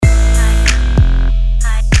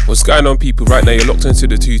What's going on, people? Right now you're locked into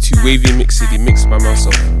the 2-2 Wavy Mix CD, mixed by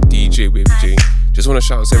myself, DJ Wavy J. Just want to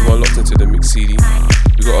shout out to everyone locked into the Mix CD.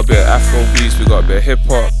 We got a bit of Afro beats, we got a bit of hip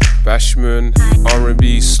hop, Bashman,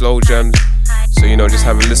 R&B, slow jams. So just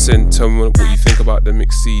have a listen, tell me what you think about the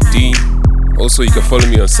Mix CD. Also, you can follow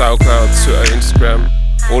me on SoundCloud, Twitter, Instagram.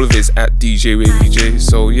 All of it is at DJ Wavy J.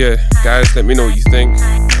 So yeah, guys, let me know what you think.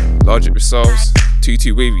 Large up yourselves.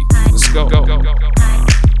 2-2 Wavy. Let's go.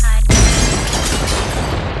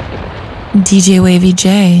 DJ Wavy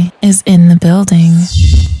J is in the building.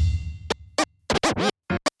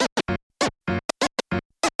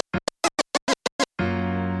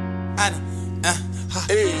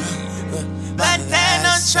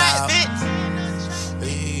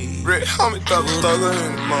 Rick Homie thugger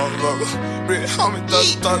in the motherfucker. Rick Homie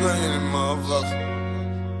thugger in the motherfucker.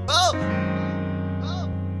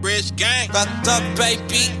 Rich gang, fucked up,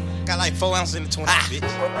 baby. Got like 4 ounces in the 20, bitch.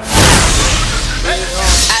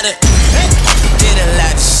 I did a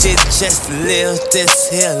lot of shit just to live this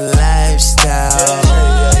here lifestyle.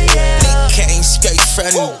 They came straight from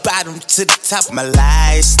the bottom to the top of my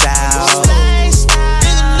lifestyle.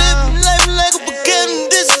 Nigga living life like a beginning,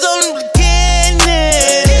 this is only the beginning.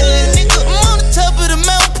 Nigga, I'm on the top of the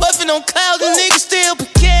mountain, puffing on clouds, and niggas still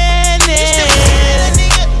beginning.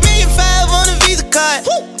 $1,500,000 on the Visa card.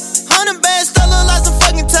 100 bands, still look like some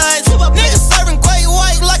fucking ties. Niggas serving great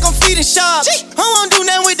white like I'm feeding sharks. I won't do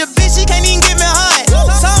nothing with the bitch, she can't even get me hard.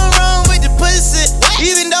 Something wrong with the pussy.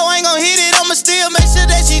 Even though I ain't gon' hit it, I'ma still make sure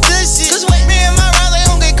that she good shit. Cause me and my rounds, they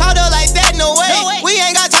don't get caught up like that, no way. We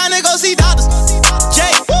ain't got time to go see doctors. Jay,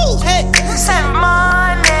 hey, send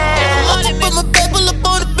money. I'ma put my paper up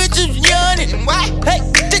on the bitches yawning. Hey,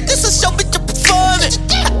 this a show, bitch, I'm performing.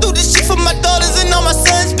 I do this shit for my daughters and all my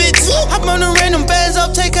sons, bitch. I'm on the random bands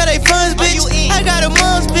up, take her they funds, bitch. I got a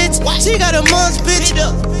mom's bitch, she got a mom's bitch.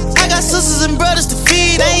 I got sisters and brothers to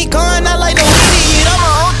feed. I ain't going out like no weed. I'm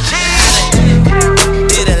a OG.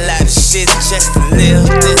 Did a lot of shit just to live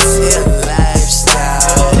this here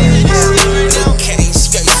lifestyle. It came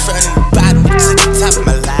straight from the bottom to the top of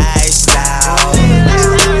my lifestyle.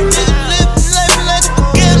 Live life like a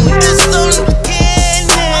beginning, this is only the beginning.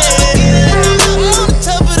 I'm on the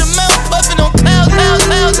top of the mountain, puffing on clouds.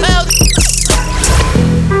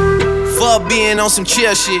 Fuck being on some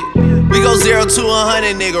chill shit. We go 0 to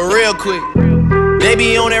 100, nigga, real quick. They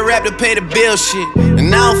be on that rap to pay the bill shit.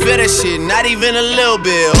 And I don't feel that shit, not even a little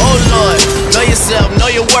bit. Oh Lord, know yourself,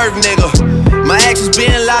 know your worth, nigga. My actions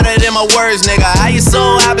being louder than my words, nigga. How you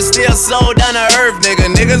so high but still so down to earth,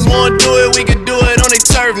 nigga. Niggas won't do it, we can do it on their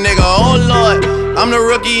turf, nigga. Oh Lord, I'm the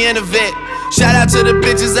rookie and the vet. Shout out to the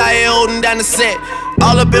bitches out here holding down the set.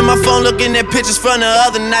 All up in my phone looking at pictures from the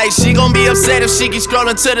other night. She gon' be upset if she keep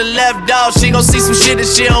scrolling to the left, dog. She gon' see some shit that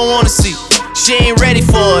she don't wanna see. She ain't ready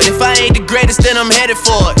for it. If I ain't the greatest, then I'm headed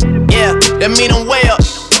for it. Yeah, that mean I'm way up.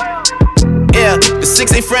 Yeah, the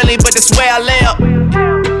 6 ain't friendly, but that's where I lay up.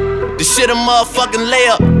 The shit a motherfucking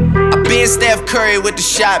layup. I been Steph Curry with the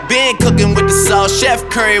shot, been cooking with the sauce, Chef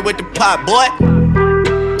Curry with the pot, boy.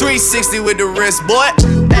 360 with the wrist, boy.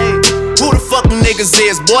 Hey, who the fuck them niggas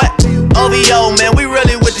is, boy? OVO, man, we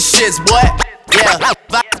really with the shits, boy. Yeah,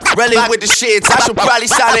 really with the shits. I should probably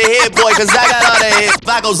shout a hit, boy, cause I got all the hits. If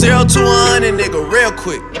I go 0 to 100, nigga, real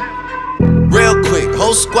quick. Real quick,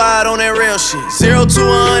 whole squad on that real shit. 0 to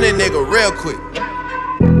 100, nigga, real quick.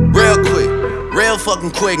 Real quick, real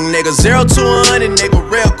fucking quick, nigga. 0 to 100, nigga,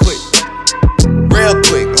 real quick. Real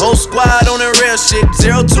quick, whole squad on that real shit.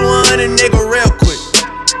 0 to 100, nigga, real quick.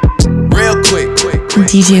 Real quick.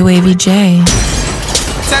 DJ Wavy J.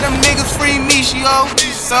 Tell them niggas free Michio,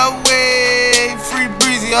 Subway, free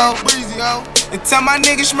Breezy, ho. And tell my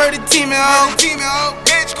niggas murder team, ho.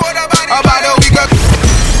 Bitch, caught up about a week ago.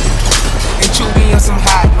 And chew me on some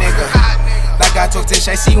hot nigga. Like I talked to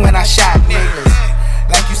Shicey when I shot niggas.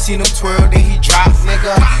 Like you seen him twirl, then he drop,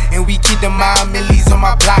 nigga. And we keep the mind millies on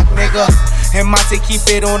my block, nigga. And Monte keep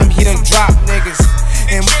it on him, he done drop niggas.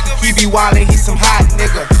 And he be wildin', he some hot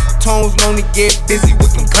nigga. Tones known to get busy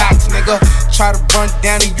with them Glocks, nigga. Try to run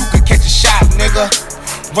down and you could catch a shot, nigga.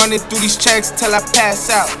 Running through these checks till I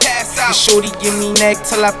pass out. The shorty give me neck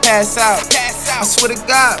till I pass out. I swear to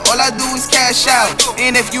God, all I do is cash out.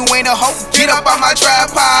 And if you ain't a hoe, get up on my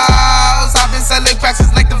trap house. I've been selling cracks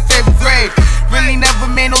since like the 5th grade. Really never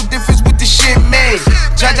made no difference with the shit made.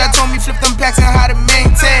 Jaja told me flip them packs and how to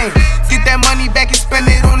maintain. Get that money back and spend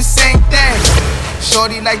it on the same thing.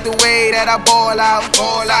 Shorty like the way that I ball out.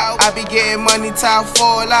 I be getting money till I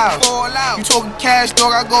fall out. You talking cash,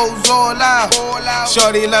 dog, I goes all out.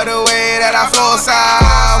 Shorty love the way that I floss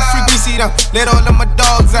out. Free greasy them, let all of my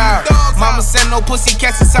dogs out. Mama send no pussy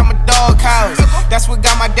cats inside my dog house. That's what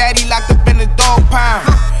got my daddy locked up in the dog pound.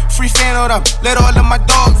 stand up, let all of my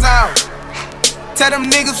dogs out. Tell them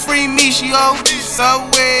niggas free Mishi, yo.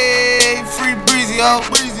 Subway, free Breezy, yo.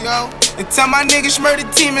 And tell my niggas murder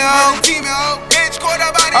team, yo. Bitch, caught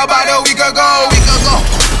about a week ago.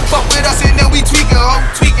 Fuck with us and then we tweaking,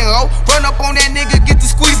 ho. Run up on that nigga, get the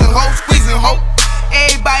squeezing, ho.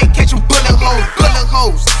 Everybody catch them bullet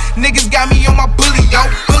hoes. Niggas got me on my bully, yo.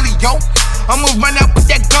 I'ma run up with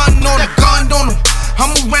that gun on them.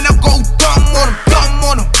 I'ma run up, go dumb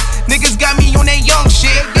on them. Niggas got me on that young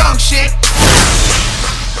shit.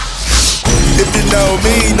 If you know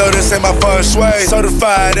me, know this ain't my first way.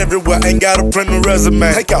 Certified everywhere, ain't gotta print a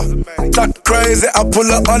resume. Take out, talk crazy, I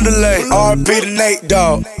pull up underlay. RP to Nate,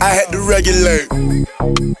 dog, I had to regulate.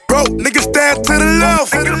 Broke niggas stand to the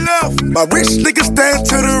left. My rich niggas stand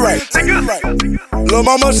to the right. Lil'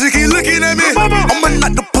 mama, she keep looking at me. I'ma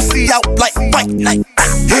knock the pussy out like fight night.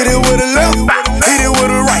 Hit it with a left, hit it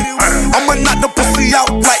with a right. I'ma knock the pussy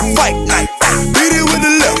out like fight night. Hit it with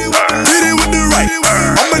the left, hit it with the right.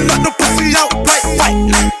 I'ma knock the pussy out like fight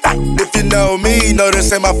night. If you know me, know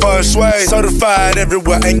this ain't my first way. Certified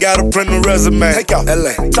everywhere, ain't gotta print a resume. Take out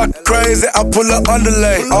LA, talk crazy, I pull up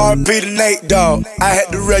underlay. RP to Nate, dog, I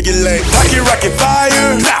had to regulate. Rocket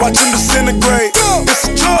fire, watch him disintegrate. It's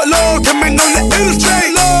a drug lord coming on the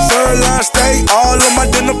interstate. Sirloin steak, all on my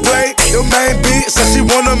dinner plate. Your main bitch said she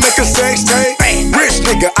wanna make a sex tape. Rich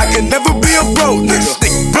nigga, I can never be a broke nigga.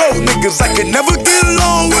 Broke niggas, I can never get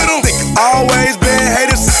along with them. Always been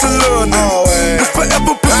hated since a little nigga. It's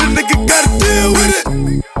forever pussy nigga gotta deal with it.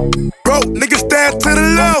 Broke niggas stand to the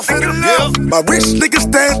left. My rich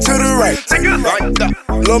niggas stand to the right.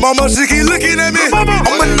 Lil' mama, she keep looking at me.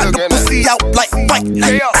 I'ma knock the pussy out like fight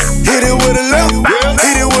night. Hit it with a left,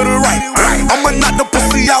 hit it with a right. I'ma knock the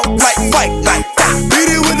pussy out like fight night. Hit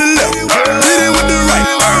it with the left, hit it with the right.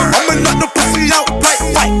 I'ma knock the pussy out like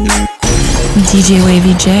fight night. DJ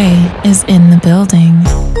Wavy J is in the building.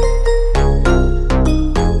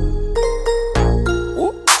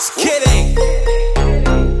 Kidding.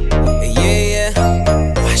 Yeah.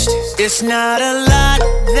 Watch this. It's not a lot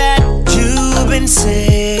that you've been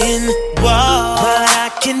saying, whoa, but I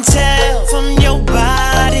can tell from your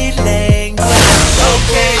body language.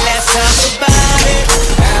 Okay, let's talk about it.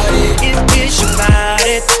 It's about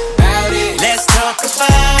it. Let's talk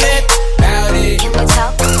about it. Can we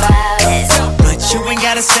talk about it? But you ain't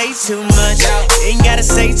gotta say too much. Ain't gotta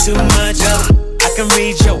say too much. I can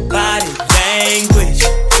read your body language.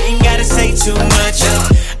 Ain't gotta say too much.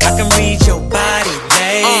 I can read your body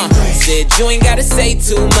language. Said you ain't gotta say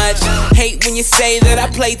too much. Hate when you say that I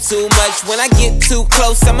play too much. When I get too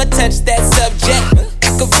close, I'ma touch that subject. I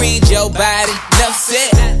can read your body, enough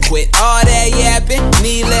said. Quit all that yapping,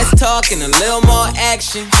 need less talk and a little more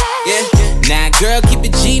action. Yeah, now girl, keep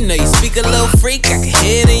it G, know you speak a little freak, I can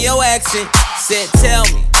hear it in your accent. Said, tell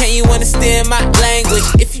me, can you understand my language?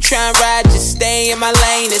 If you try and ride, just stay in my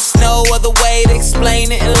lane. There's no other way to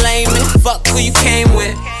explain it in layman. Fuck who you came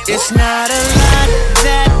with. It's not a lot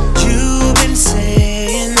that you've been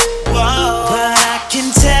saying, whoa, but I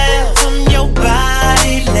can tell from your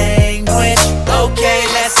body language. Okay,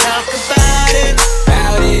 let's talk about it.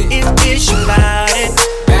 It's about it.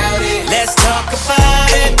 Let's talk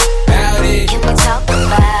about it. Can we talk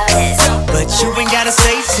about it? But you ain't gotta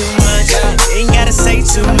say too much. Ain't gotta say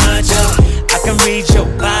too much. I can read your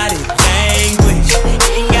body language.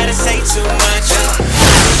 Ain't gotta say too much.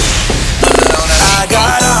 I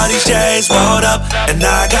got all these J's rolled up, and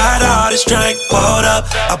I got all this drink poured up.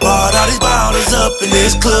 I bought all these bottles up in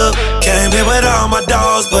this club. Came here with all my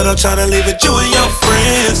dogs, but I'm tryna leave it you and your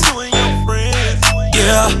friends.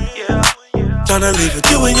 Yeah, tryna leave it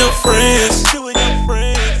you and your friends.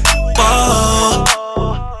 Whoa.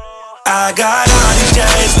 I got all these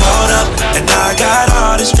J's rolled up, and I got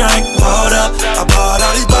all this drink poured up. I bought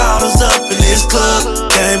all these bottles up in this club.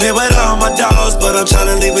 Came here with all my dogs, but I'm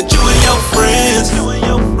tryna leave it you and your friends.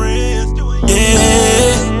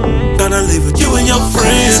 Yeah, tryna leave it you and your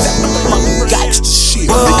friends.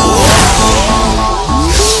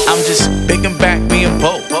 I'm just big and back being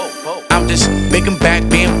bold. I'm just big and back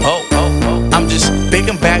being bold. I'm just big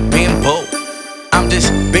and back being bold. I'm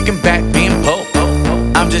just big and back being bold.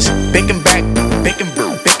 I'm just big and back, big and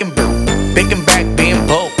brew, big and brew, big and back being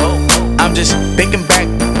bold. I'm just big and back,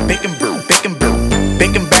 big and brew, big and brew,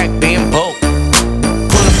 big and back being bold.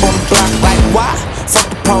 Pull up on the block like why? Fuck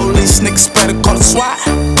the police, niggas better call it SWAT.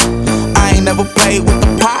 I ain't never played with the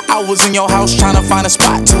pot. I was in your house trying to find a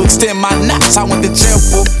spot to extend my knots. I went to jail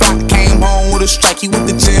for a block, came home with a strike. He went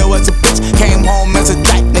to jail as a bitch, came home as a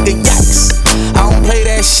dyke. Nigga, yikes. I don't play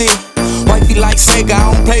that shit. Why wifey like Sega,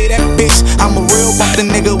 I don't play that bitch. I'm a real bumpin'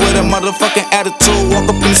 nigga with a motherfucking attitude. Walk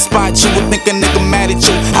up in the spot, you would think a nigga mad at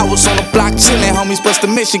you. I was on the block chillin', homies bust the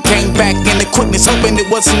mission. Came back in the quickness, hoping it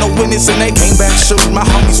wasn't no witness. And they came back shootin', my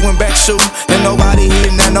homies went back shootin'. And nobody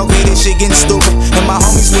hitting that, okay, this shit getting stupid. And my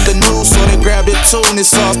homies with the news, so they grabbed it too. And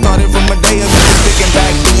this all started from a day of niggas picking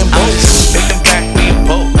back being bold. Picking back being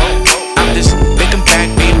bold. I'm just picking back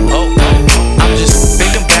being bold. I'm just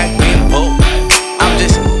picking back being bold. I'm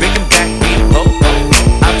just picking back being bold.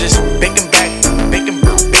 I'm just picking back, picking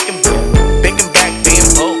back being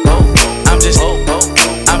bold. I'm just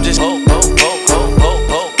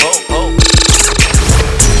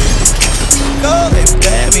go, baby,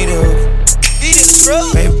 pay me the hook.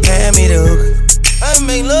 Baby, pay me the hook. I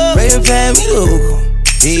make love. Baby, pay me the hook.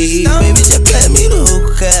 Hey, baby, just play me the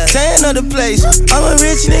hookah. Tan of the place. I'm a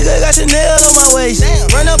rich nigga, got Chanel on my waist.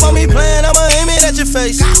 Run up on me playing, I'ma aim it at your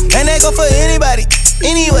face. And that go for anybody,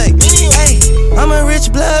 anyway. Hey, I'm a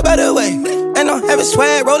rich blood, by the way. And I'm having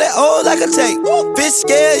swag, roll that old like a tape. Bitch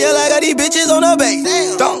scared, yeah, like I got these bitches on the base.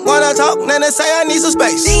 Don't wanna talk, then they say I need some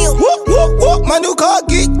space. Whoop, whoop, whoop, my new car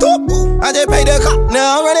geeked up. I just paid the cop,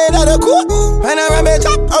 now I'm running out of court. And I run back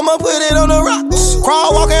top, I'ma put it on the rocks.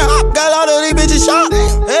 Crawl, walk, and hop, got all of these bitches shot.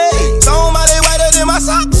 Hey, somebody whiter than my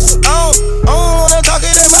socks. I don't wanna talk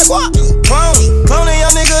it in my guap. Cloning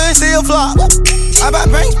young nigga and still flop. I buy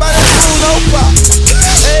banks by the school, no pop.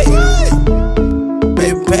 Hey,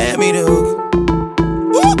 baby, pay me the hook.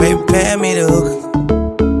 Baby, pay me the hook.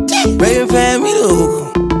 Baby, pay me the hook.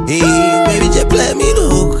 Hey, baby, just play me the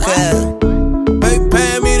hook. Baby,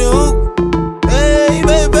 pay me the hook. Hey,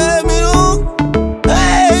 baby, pay me the hook.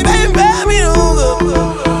 Hey, baby, pay me the hook.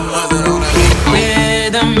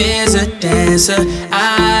 Rhythm is a dancer.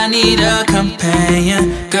 I need a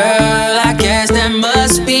companion. Girl, I guess that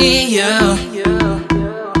must be you.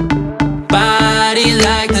 Body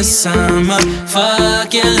like the summer,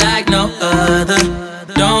 fuck you like no other.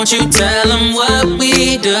 Don't you tell them what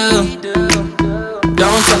we do.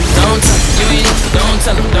 Don't tell them, you ain't need. Don't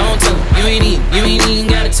tell them, you ain't even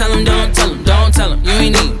gotta tell them, don't tell them, you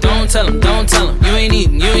ain't need. Don't tell them, you ain't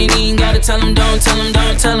even gotta tell them, don't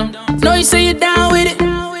tell them. Know you say you're down with it.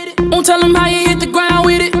 Won't tell them how you hit the ground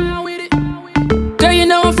with it. Girl, you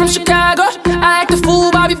know I'm from Chicago. I act a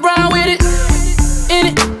fool, Bobby Brown with it. In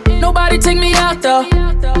it, nobody take me out though.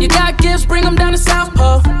 You got gifts, bring them down to South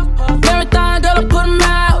Pole. Marathon, girl, I put them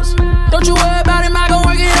out. Don't you worry about him, I gon'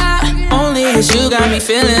 work it out. Only cause you got me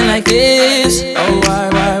feeling like this. Oh, why?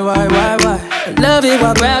 I love it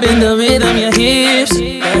while grabbing the rhythm, your hips.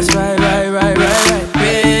 That's right.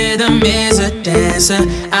 Rhythm is a dancer.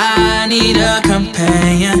 I need a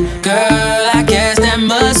companion. Girl, I guess that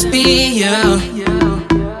must be you.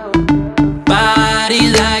 Body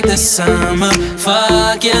like the summer,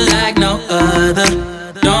 fuck you like no other.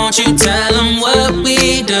 Don't you tell them what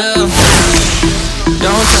we do.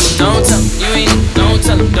 Don't tell them, you ain't need. Don't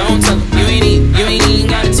tell them, you ain't need. You ain't even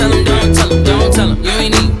gotta tell them, don't tell them, you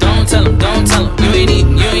ain't need. Don't tell them, you ain't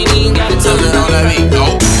even gotta tell them, don't let me go.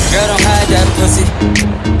 Girl, don't hide that pussy.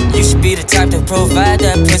 You should be the type to provide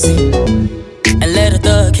that pussy. And let a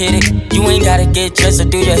thug hit it. You ain't gotta get dressed or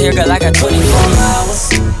do your hair, girl. I got 24 hours.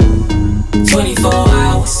 24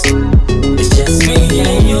 hours. It's just me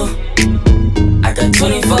and you. I got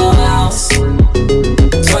 24 hours.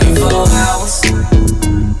 24 hours.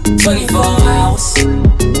 24 hours.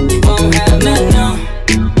 You won't have nothing on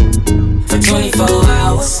for 24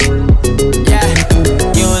 hours. Yeah,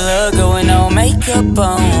 you look good with no makeup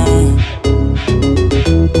on.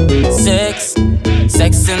 Sex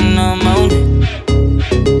in the morning.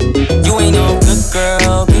 You ain't no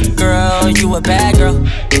good girl, you a bad girl.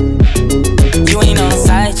 You ain't no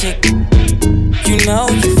side chick, you know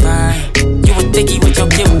you fine. You a thicky with your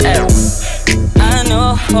cute ass. I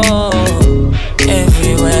know,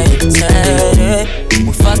 everywhere you turn it.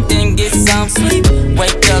 We fucked and get some sleep,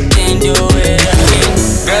 wake up and do it again.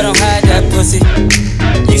 Girl, don't hide that pussy.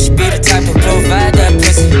 You should be the type to provide that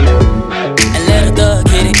pussy. And let a thug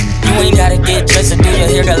hit it. You ain't gotta get dressed or do your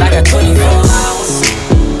hair, girl. I got 24 hours.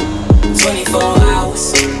 24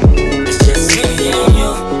 hours. It's just me and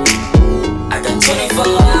you. I got 24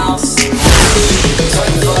 hours.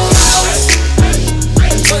 24 hours.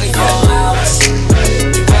 24 hours.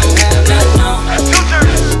 You won't have nothing on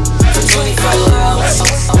for 24 hours.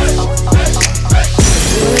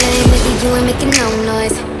 You ain't making no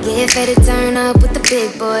noise. Get ready to turn up with the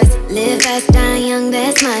big boys. Live fast, die young,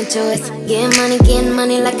 that's my choice. Get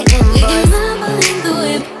money like an invoice. We can rumble in the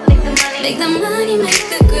whip. Make the money, make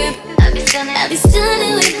the grip. I be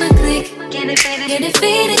stunning with my click. Get it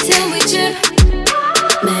faded till we trip.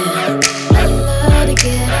 Man, I love to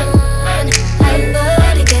get on. I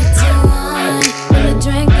love to get to on.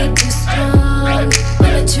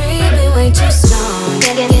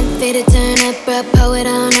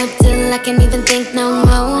 can't even think no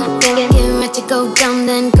more. Getting ready to go dumb,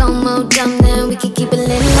 then go more dumb, then we can keep it lit.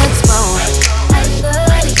 Let's roll. I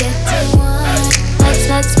love to get to one. Let's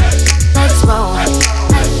roll. I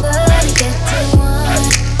love to get to one.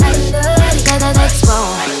 I love to let's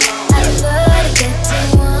roll. I love to get to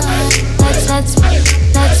one.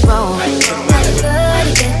 Let's roll. I love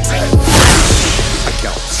to get to one.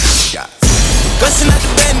 Bustin' out the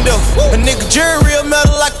bando, a nigga jury real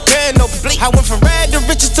metal like a bando. I went from rag to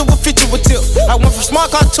riches to a feature with tip. I went from smart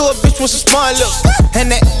car to a bitch with some smart lips. And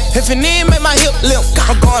that if it need make my hip limp.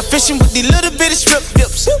 I'm going fishing with these little bitty strip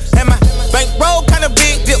dips. And my bankroll kinda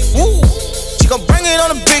big dip. Woo, she gon' bring it on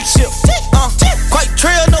a big ship. Quite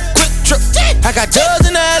trail, no quick trip. I got dubs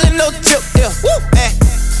in the alley, no tip. Yeah, and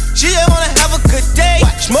she just wanna have a good day.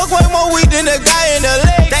 Smoke way more weed than the guy in the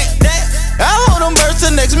lake. I hold them birds till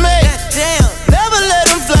next May. Damn, never let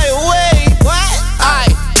them fly away. What?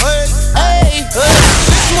 Hey, this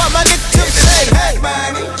is what my nigga Tip say.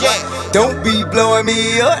 Yeah. Don't be blowing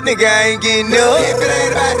me up, nigga, I ain't getting up. If it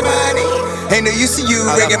ain't about the money, ain't no use to you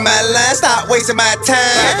ringing my line. Stop wasting my time.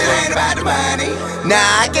 If it ain't about the money,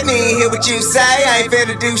 nah, I can't even hear what you say. I ain't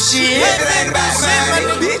finna do shit. If it ain't about the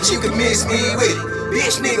money, bitch, you can miss me with it.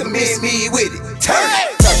 Bitch, nigga, miss me with it. Turn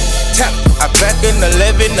it. I pack in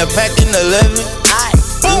 11, I pack in 11.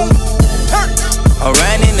 Boom. I'm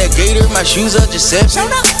riding in the gator, my shoes are just 7.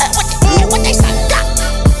 What they say?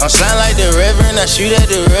 I'm sliding like the Reverend, I shoot at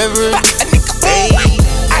the Reverend. Hey,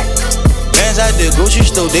 bands out the grocery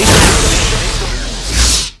store, they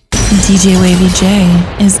DJ Wavy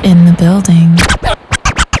J is in the building.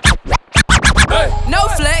 No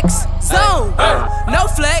flex zone, no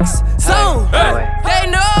flex zone. They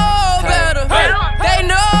know better. They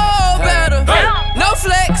know better. No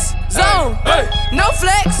flex zone, no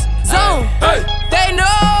flex zone. They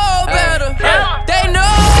know better. They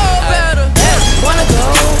know better. Wanna go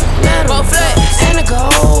metal, flex and a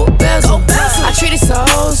gold bezel. I treat it so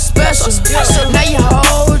special. Now you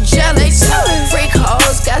whole jealous. Freak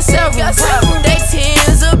hoes got several. They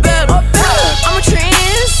tens are better. I'm a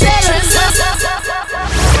trendsetter.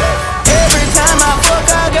 every time I fuck,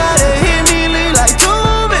 I gotta hit me lean like 2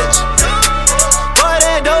 bitch. Boy,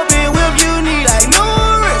 that dope in whip, you need like no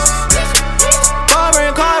wrist.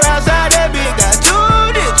 Foreign car outside, that bitch got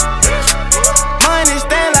 2 ditch. Money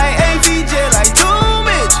stand like AVJ, like 2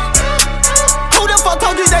 bitch. Who the fuck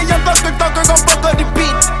told you that young thugger gon' fuck up the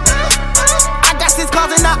beat? I got 6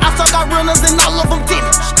 cars and I also got runners and all of them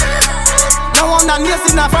titties. No, I'm not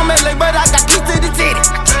Nipsey, not from LA, but I got keys to the titty.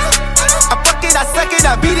 I fuck it, I suck it,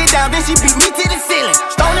 I beat it down, then she beat me to the ceiling.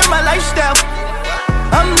 Stone in my lifestyle,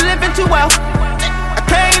 I'm living too well. I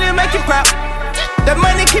can't even make it proud. That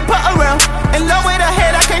money keep her around, and low with her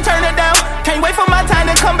head, I can't turn it down. Can't wait for my time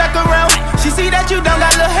to come back around. She see that you don't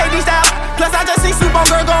got little Hades style. Plus I just see Soup on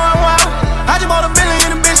girl going wild. I just bought a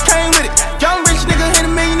billion and the bitch came with it. Young rich nigga hit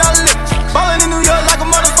 $1 million lick. Ballin' in New York like a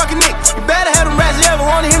motherfucking Nick. You better have them rats, you ever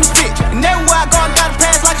wanna hear me spit. And everywhere I go, I gotta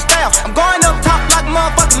pass like a style. I'm going up top like a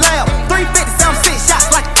motherfucking lab. 350, I'm 6 shots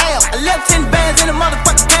like a L. I left 10 bands in the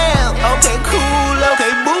motherfucking cab. Okay, cool,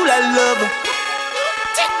 okay, boo, I love her.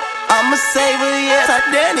 I'ma save her, yeah,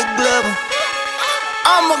 Titanic Glover.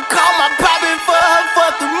 I'ma call my poppin' for her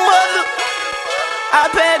fucking mother. I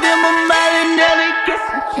paid them a mile and nearly kiss.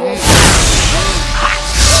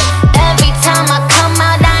 Every time I come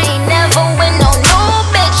out, I ain't never with no new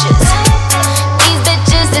bitches. These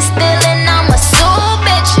bitches is stealing, I'ma sue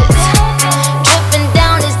bitches. Dripping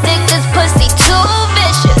down his dick, his pussy too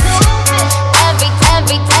vicious. Every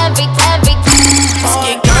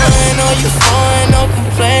Get going on your phone, no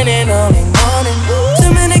complaining on the morning.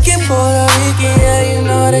 Dominican, Puerto Rican, yeah, you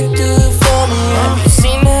know they do it for me. Have you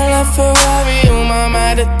seen that Ferrari? Oh, my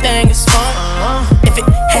mind, the thing is fun. If it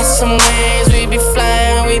had some wings, we be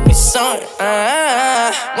flying, we be soaring.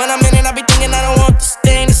 When I'm in it, I be thinking I don't want this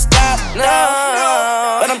thing to stop, no.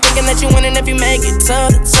 But I'm thinking that you winning if you make it to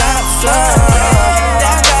the top floor.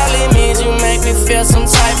 That probably means you make me feel some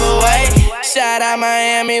type of way. Shout out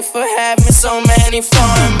Miami for having so many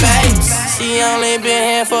foreign babes. She only been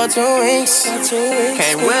here for 2 weeks.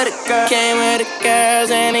 Came with the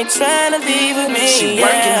girls and they tryna leave with me. She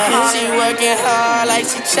working hard like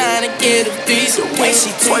she tryna get a piece. The way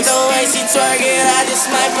she twerk, I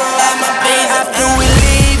just might pull out my beans. After we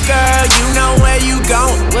leave, girl, you know where you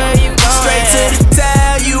going. Straight to the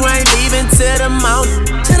tail, you ain't leaving to the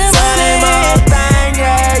mountain. Same old thing,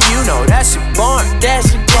 yeah, you know that shit boring.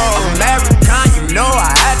 American, you know I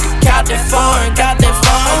had to count that foreign. American,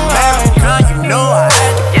 you know I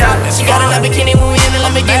had to count that foreign. She got a Lamborghini when we in the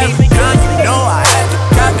Lamborghini. American, you know I had to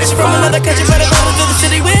count that She from another country, but I go to the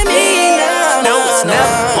city with me. No, it's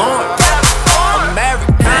never boring.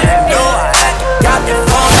 American, you know I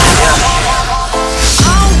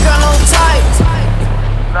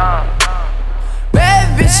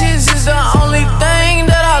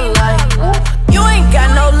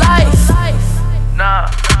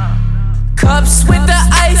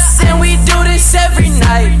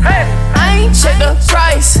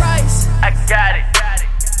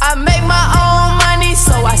I make my own money,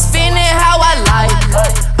 so I spend it how I like.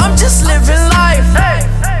 I'm just living life.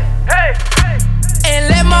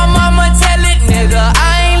 And let my mama tell it, nigga,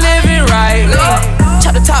 I ain't living right.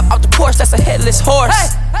 Chop the top off the Porsche, that's a headless horse.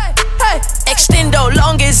 Extendo,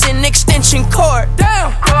 long as an extension cord.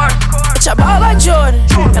 Damn. Bitch, I ball like Jordan,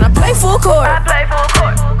 and I play full court.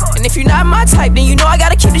 And if you're not my type, then you know I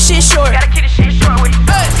gotta keep the shit short.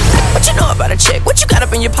 What you know about a chick? What you got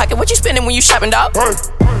up in your pocket? What you spending when you shopping, dog?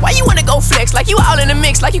 Why you wanna go flex? Like you all in the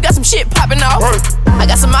mix, like you got some shit popping off. I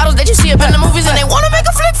got some models that you see up in the movies and they wanna make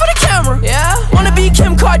a flick for the camera. Yeah, wanna be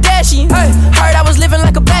Kim Kardashian. Heard I was living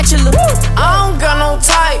like a bachelor. I don't got no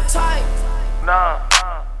type.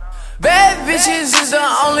 Bad bitches is the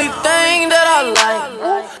only thing that I like.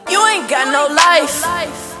 You ain't got no life.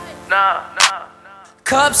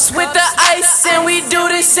 Cups with the ice and we do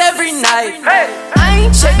this every night. I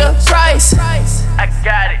ain't check the price. I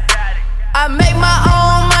got it. I make my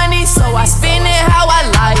own money, so I spend it how I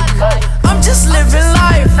like. I'm just living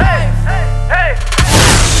life. And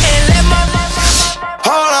let my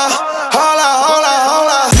hold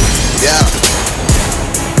up. Yeah.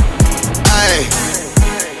 Ay.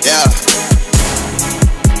 Yeah.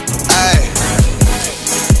 Ay.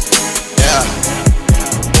 Yeah.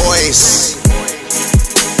 Boys.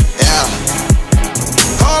 Yeah.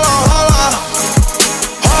 Hold on.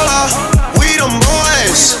 We them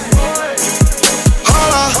boys.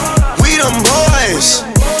 We them boys.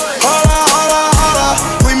 Hold on.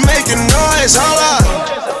 We making noise. Hold on.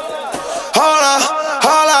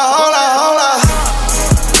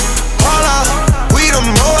 We them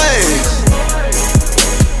boys.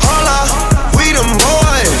 We them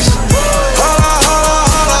boys.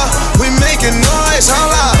 We making noise.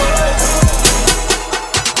 Hold on.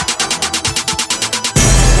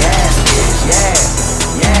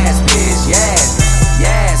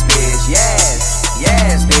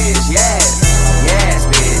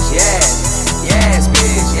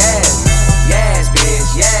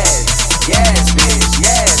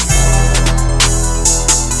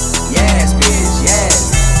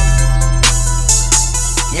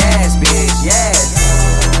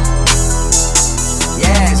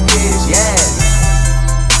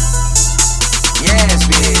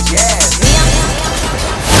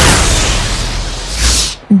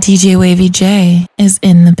 DJ Wavy J is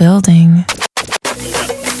in the building.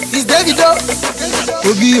 It's Davido,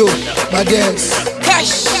 Obio, Bades,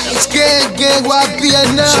 Cash, it's gang,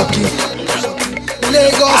 YPN, Shocky,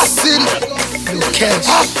 Lagos City, no cash,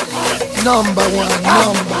 number one.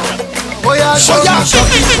 Oh yeah, Shocky,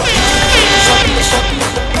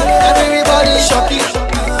 everybody Shocky,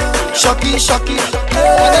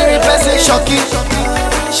 when they represent Shocky,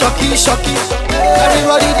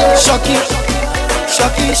 everybody there Shocky,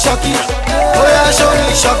 oh yeah, show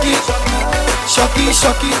me Shocky,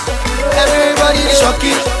 everybody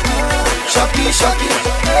Shocky,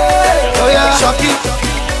 oh yeah, Shocky,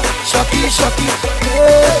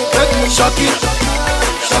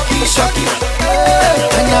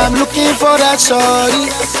 and I'm looking for that shorty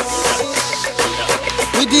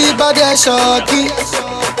with the body Shocky,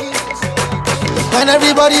 when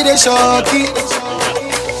everybody they Shocky,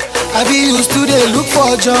 I be used to they look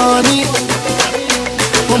for Johnny.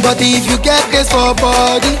 But if you get this for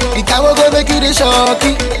body, the car will go make you the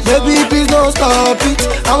Shocky. Baby, please don't stop it.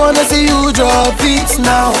 I wanna see you drop it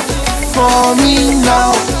now. For me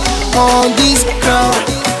now, on this ground.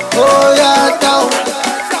 Oh yeah, down.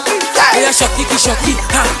 Yeah, Shocky,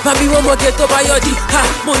 ha. Mami, one more get over your D, ha.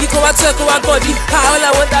 Money go out, circle out body, ha. All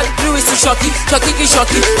I want that do is to Shocky, ha.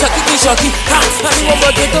 Mami, one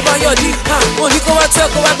more get over your D, ha. Money go out,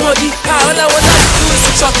 circle out body, ha. All I want that do is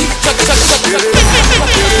to Shocky.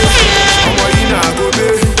 Ọmọ yìí náà go be,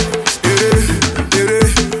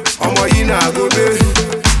 ọmọ yìí náà go be,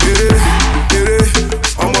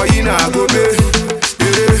 ọmọ yìí náà go be,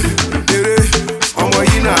 ọmọ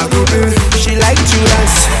yìí náà go be. She like to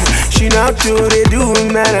dance. She not to the do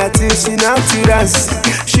manatees. She not to dance.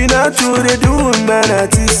 She not to the do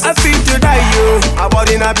manatees. I feel to die yo. I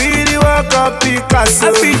body na be the work of Picasso.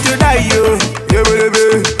 I feel to die yo. Yeah,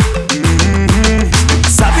 baby.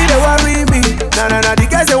 Sabi they worry me. Nah, the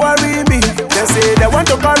guys they worry me. They say they want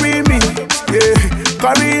to carry me. Yeah,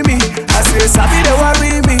 carry me. I say Sabi they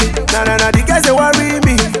worry me. Nah, the guys they worry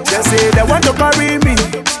me. They say they want to carry me.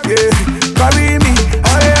 Yeah, carry me.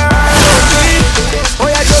 Oh yeah. Oh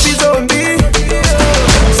yeah, Joby zombie.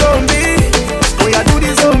 Oh yeah, do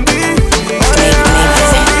the zombie.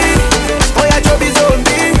 Oh yeah, Joby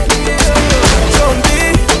zombie.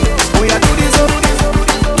 Oh yeah, do the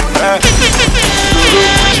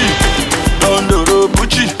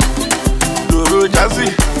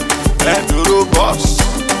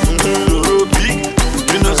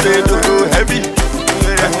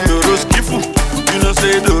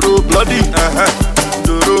body.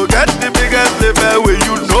 Doro get the biggest level where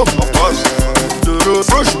you know, of course. Doro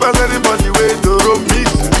push past anybody where Doro miss.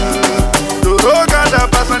 Doro got that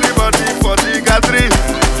pass anybody for the gathering.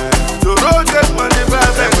 Doro get money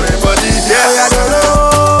pass everybody. Yeah,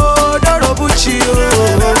 Doro Bucci, Doro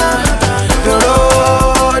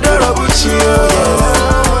Bucci,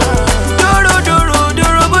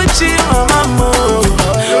 Doro Bucci, mama,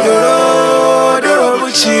 Doro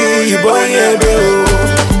Bucci, boy,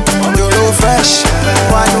 Doro fresh,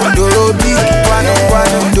 Doro big,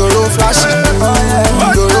 Doro flashy,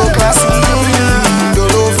 Doro classy,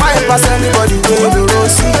 Doro fine pass anybody way, Doro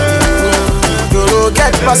see, Doro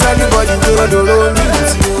get pass anybody way, Doro meet.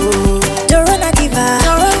 Doro na diva,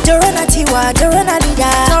 Doro na tiwa, Doro na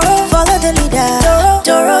leader, follow the leader.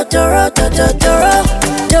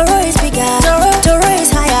 Doro is bigger, Doro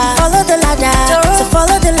is higher. Follow the ladder, so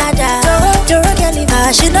follow the ladder. Doro can leave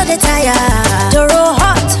her, she know the tire. Doro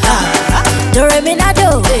hot, Doro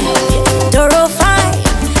Minado, Doro fine,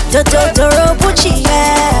 Doro Bucci,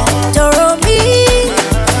 yeah. Doro me,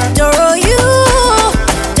 Doro you,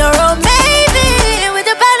 Doro maybe with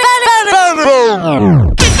the better.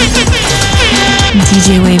 DJ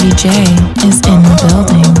Wavy J is in the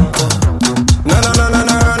building.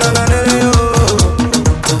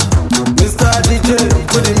 Mr. DJ,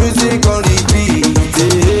 put the music on repeat.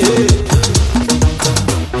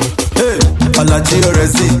 Hey, Alaji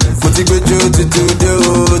Oresi, put the good to do,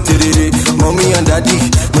 mommy and daddy,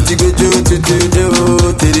 put the good to do,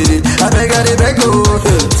 I beg I beg,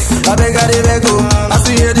 I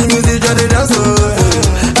see hear the music, just dance.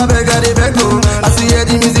 I beg I see hear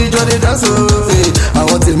the music, just dance. I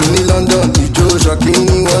want him in London, Ijo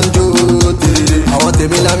shocking one do. I want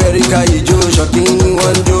him in America, Ijo shocking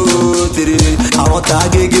one do. I want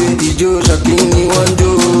Agege, Ijo shocking one do.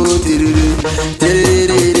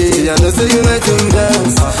 I know say you like to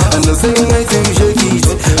dance, I know say you like to shake it,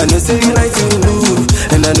 I know say you like to move,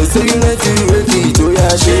 and I know say you like to break it. Oh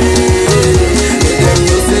yeah, shake. Then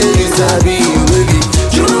you say you sabi, baby.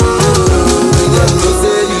 Then you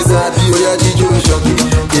say you sabi, oh yeah, Ijo shocking.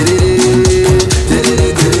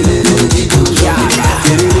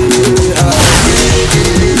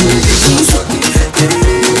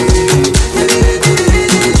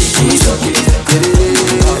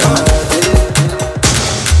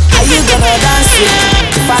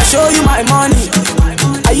 Show you my money,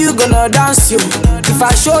 are you gonna dance you? If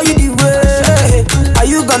I show you the way, are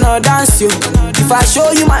you gonna dance you? If I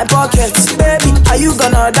show you my pockets, baby, are you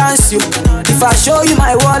gonna dance you? If I show you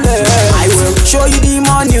my wallet, I will show you the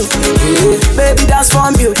money. Baby, dance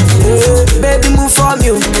from you, baby, move from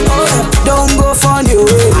you, don't go from you.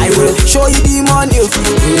 I will show you the money,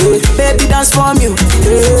 baby, dance from you,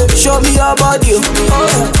 show me your body,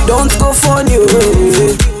 don't go from you.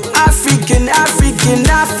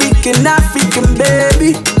 African,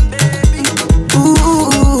 baby.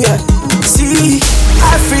 Ooh, yeah. See,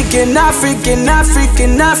 African,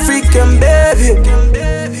 baby.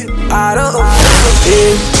 I don't know.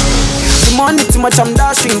 Money too much, I'm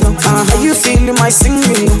dashing. Are you feeling my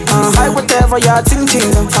singing? Buy whatever you're thinking.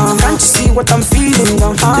 Can't you see what I'm feeling?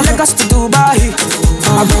 Lagos to Dubai,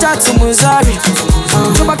 Abuja to Missouri,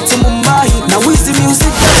 go back to Mumbai. Now is the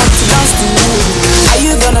music that I want to dance to? Are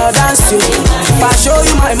you gonna dance to? If I show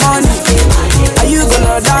you my money, are you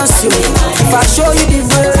gonna dance to? If I show you the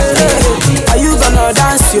way, are you gonna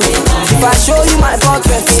dance to? If I show you my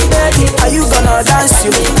pockets, baby, are you gonna dance to?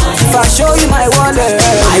 If I show you my wallet,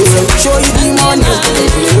 I will show you the money,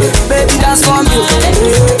 baby, dance for me,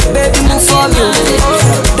 baby, move for me,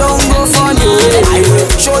 don't go for you. I will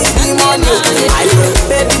show you the money, I will,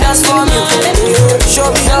 baby, dance for me, show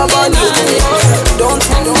me your body, don't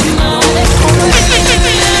go.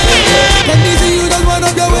 Let me see you just one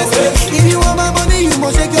of your waist. If you want my money, you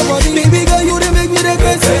must shake your body. Baby girl, you done make me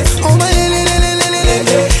regret. Oh my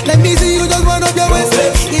let me see you just one of your waist.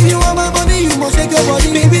 If you want my money, you must shake your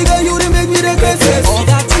body. Baby girl, you done make me regret. Oh,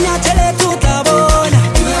 that thing I tell it to Tabona. Oh,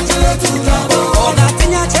 that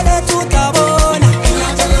thing I tell it to Tabona.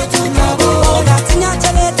 Oh, that thing I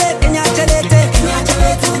tell it, thing I tell it.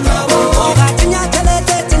 Oh, that thing I tell it,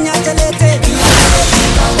 thing I tell it.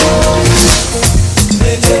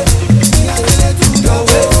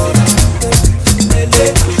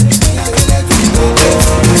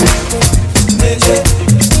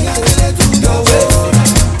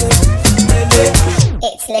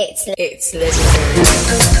 It's legendary.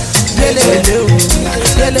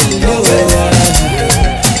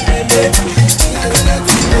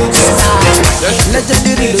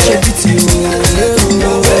 Legendary, the beat you.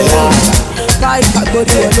 Guy,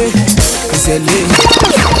 body wale, it's a lady.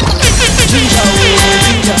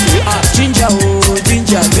 Ginger,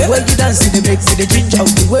 ginger, way you dance, it make me the ginger.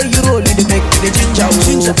 The way you roll, it make me the ginger.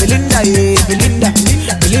 Belinda, yeah, Belinda,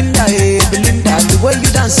 Belinda, yeah, Belinda. The way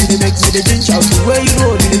you dance, it make me the ginger. The way you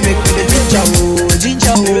roll, it make me the ginger.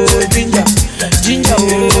 Ginger, ginger, ginger,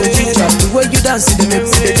 ginger. The way you dance, it make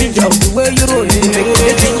me the ginger. The way you roll, it make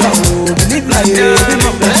me the ginger. Belinda, yeah,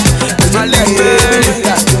 Belinda, Belinda, yeah,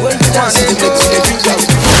 Belinda. The way you dance, it make me the ginger.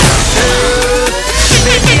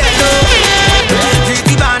 Baby, hello,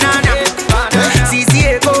 Ziti banana, Sisi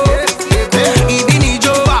Eko, Ibini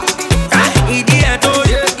Joa, Idi Eto,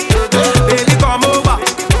 baby come over,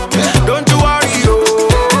 don't you worry,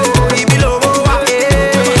 oh, Ibi Loboa,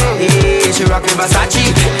 she rockin' Versace,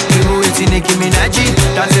 you waiting Nicki Minaj,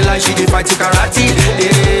 dancing like she dey fight karate,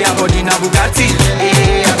 her body na Bugatti,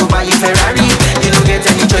 I go buy you Ferrari, you don't get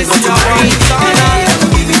any choice but to marry, I go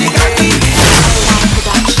give you the khaki.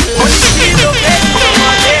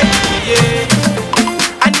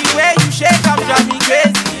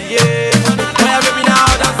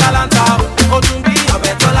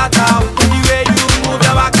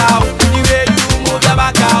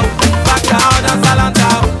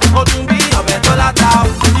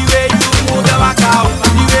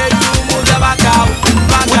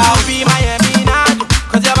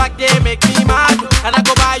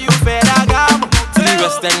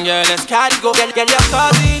 Then girl, let's carry go. Get your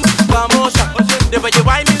cousin, commotion. The way you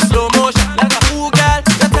wind in slow motion. Like a fool girl,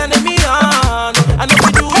 you're turning me on. I know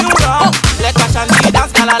we do you wrong. Like a shanty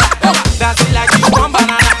dance, galala. Dancing like you want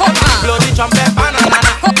banana. Blow the trumpet, banana.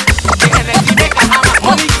 The energy make a hammer.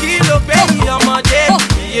 Money kilo, baby, I'm a jet.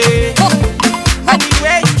 Yeah.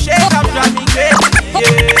 Anyway you shake, I'm driving crazy.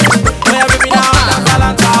 Yeah. Where we now, dance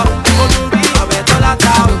talent out. Go to be a better lot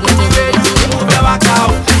out. Anyway you move your back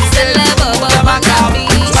out. Move your back out.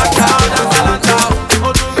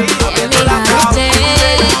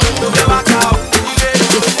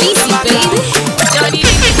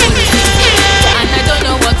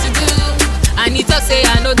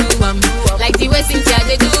 Like the way Cynthia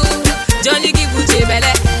they do. Johnny give Uche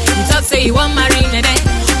belle. He talk say he want marry nene.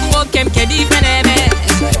 Won't kem kedi feneme.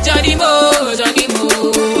 Johnny Mo,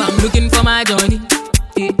 I'm looking for my Johnny.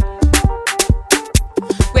 Yeah.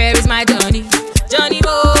 Where is my Johnny? Johnny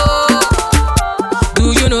Mo.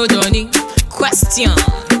 Do you know Johnny? Question.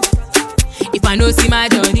 If I know see my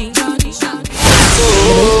Johnny.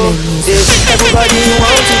 Everybody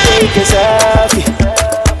want to take a selfie.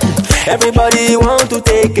 Everybody want to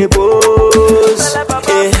take a pose.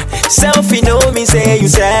 Selfie no me say you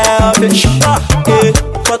selfish.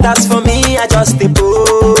 But as for me, I just a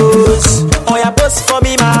pose. Oh yeah, pose for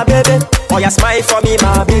me, my baby. Oh yeah, smile for me,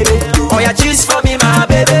 my baby. Oh yeah, cheese for me, my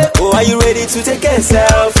baby. Oh, are you ready to take a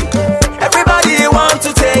selfie? Everybody want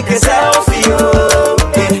to take a selfie. Oh,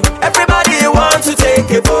 everybody want to take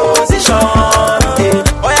a position.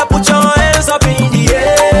 Oh yeah, put your hands up in the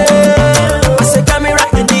air. I say camera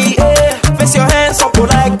in the air. Face your hands up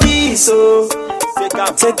like this. So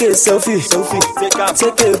take a selfie, take a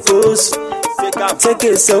pose. Take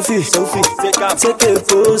a selfie, take a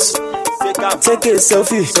pose. Take a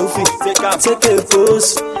selfie, take a pose.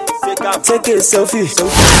 Take a selfie,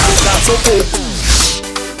 take a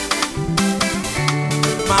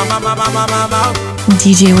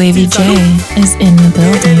DJ Wavy J is in the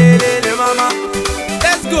building.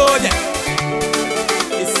 Let's go there.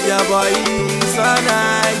 It's your boy,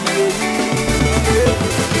 Sonai.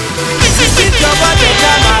 Jọ̀wọ́ jẹ́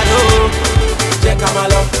ká máa lọ, jẹ́ ká máa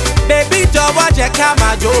lọ. Baby jọ̀wọ́ jẹ́ ká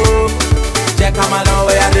máa jó, jẹ́ ká máa lọ.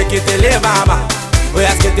 Oya reketele mama,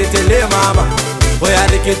 oya sketele mama, oya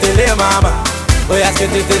reketele mama, oya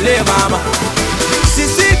sketele mama.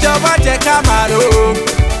 Sisi jọ̀wọ́ jẹ́ ká máa lọ,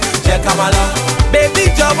 jẹ́ ká máa lọ. Baby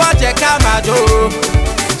jọ̀wọ́ jẹ́ ká máa jó,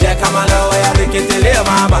 jẹ́ ká máa lọ. Oya reketele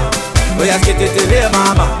mama, oya sketele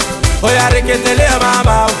mama, oya reketele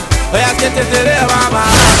mama, oya sketele mama.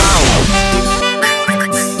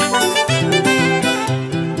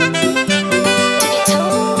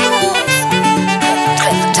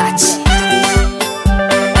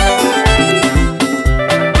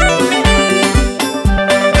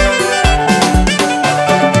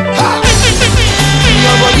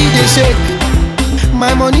 Shake.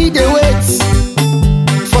 My money they wait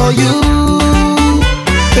for you,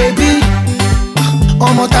 baby.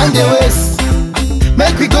 One more time they waste.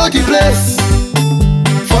 Make we go the place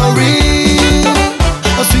for real.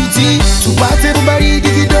 Oh sweetie, to party everybody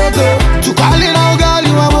dig it dogo. To call it out, girl,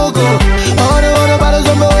 you want go. All the bottles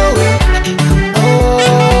of more.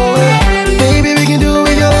 Oh, baby, we can do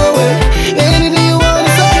it your way. Anything you want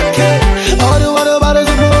is okay. All the bottles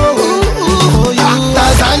of more. For you,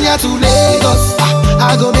 Tanzania to Lagos,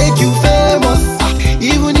 I go make you famous.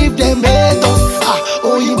 Even if them hate us,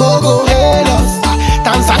 oh you go hate us.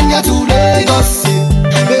 Tanzania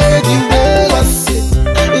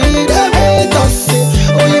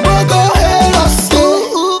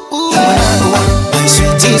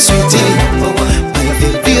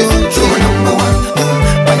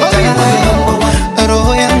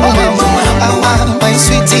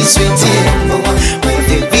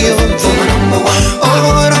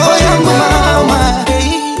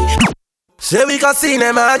because in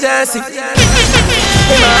emergency.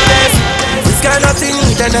 Emergency. This kind of thing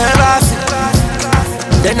they never see.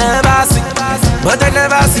 They never see. But they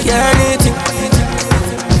never see anything.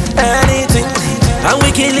 Anything. And we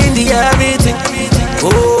killing the everything.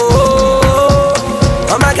 Oh,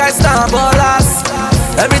 my guys star ballers.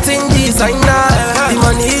 Everything designer. The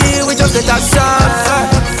money we just get that shot.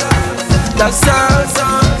 That shot.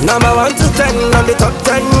 Number 1 to 10 on the top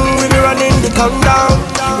 10. We be running the countdown.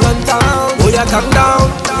 One town. Oh yeah, calm down.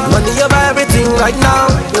 Money over everything right now.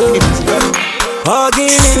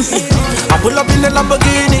 Hugging. I pull up in the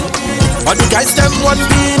Lamborghini. All the guys them want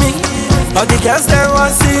beanie. All the girls them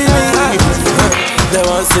want see me. They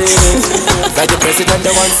want see me. Like the president they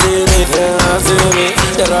want see me. They want see me.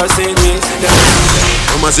 They want see me.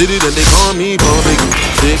 From my city then they call me Bobby.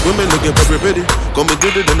 Take women looking very pretty. Come and do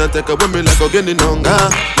it then I take a women like Ogeni Nonga.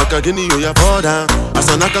 Makagini you ya fall down.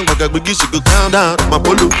 Asana kan kwaka bigi she go calm down. My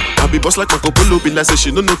polo, I be boss like Marco Polo. Be like say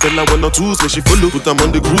she no tell her 1 or 2 say she follow. Put them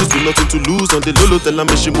on the cruise, do nothing to lose. On the lolo tell her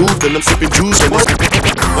make she move. Then I'm sipping juice and on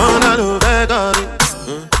I know I got it.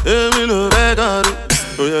 Every love I got it.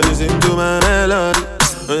 Oh yeah, listen to my melody.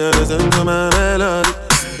 Oh yeah, listen to my melody.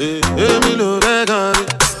 Every love I got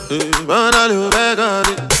it. Man, I love I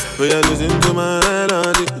got it. Oh yeah, listen to my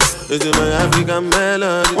melody. This is my African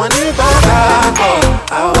melody. One in Port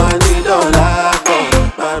Harcourt, I want it all Harcourt.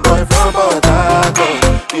 My boy from Port Harcourt,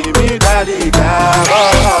 give me daddy car.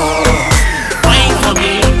 Wine for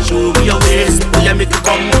me, show me your waist. Will you make you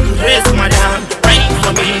come raise madam? Wine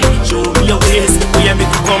for me, show me your waist. Will you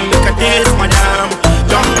make you come make a taste madam?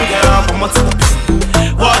 Young girl, come on to the beat.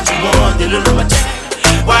 What you want, the little bit.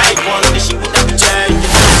 Why you want the shit with that chain?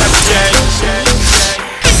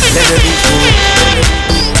 Let it be cool.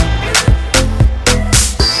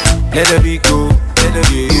 Let it be cool. Let it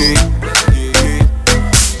be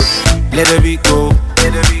Let it be cool.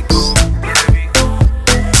 Let it be cool.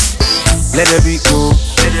 Let it be cool.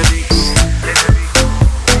 Let it be cool.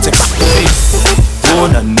 Take back the beat. Oh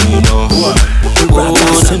na no. Oh na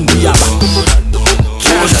no.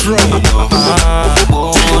 Cash from.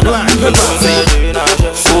 Oh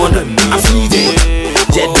na no. I feel it.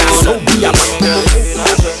 Jet down. No be a man.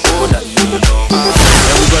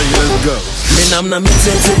 Everybody, let's go. I'm na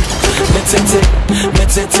metete,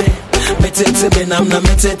 I'm na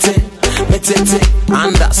metete,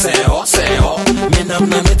 and I say oh, I'm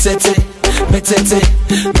na metete,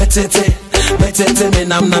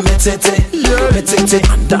 I'm na metete,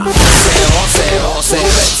 and I say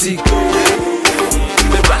Betty,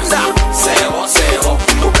 me banda, say oh,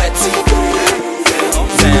 no Betty,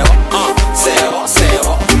 say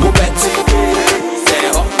no Betty, say no Betty.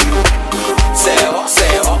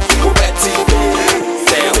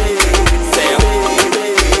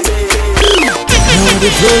 They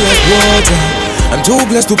flow like water. I'm too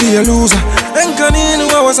blessed to be a loser. And Canino,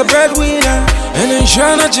 I was a breadwinner. And then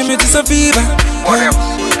Shana Jimmy is a fever.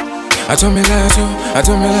 I told me lazo.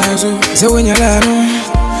 Say when you're lano.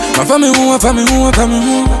 I'm family who. I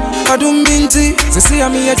don't mean to. Say see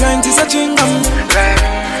I'm here trying to search in them.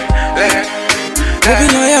 Open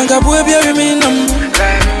your young up, we'll be a minimum.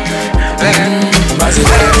 My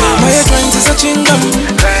trying to search in them.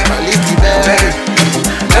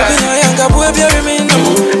 Open your young up, we'll be a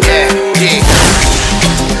minimum.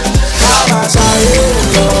 Kama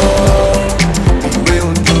sayelo, we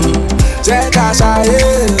undu. Jeka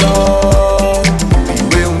sayelo,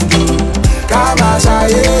 we undu. Kama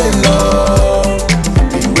sayelo,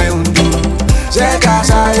 we undu. Jeka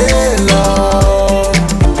sayelo,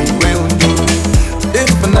 we undu. If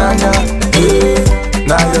banana,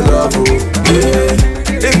 now your love,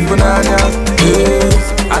 if banana,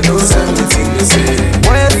 I know something to say.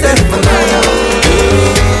 If banana,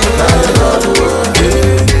 now your love,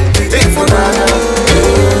 if banana,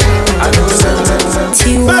 I know something to say.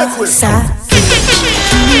 Tiwa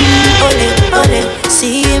Ole,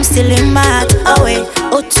 see him still in my heart, away.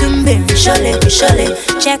 Otumbe, shole.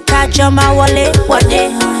 Check out your my wallet, what day?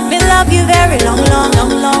 Me love you very long.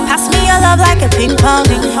 Pass me your love like a ping pong.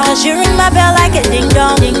 Cause you ring my bell like a ding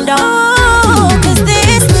dong. Oh, cause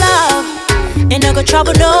this love ain't no go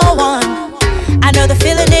trouble no one. I know the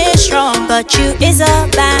feeling is strong, but you is a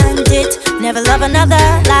bandit. Never love another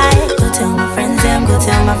like. Go tell my friends them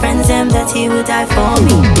that he would die for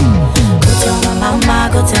me. Go tell my mama,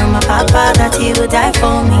 go tell my papa that he would die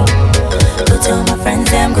for me. Go tell my friends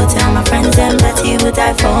them that he would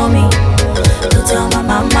die for me. Go tell my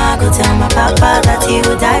mama, go tell my papa that he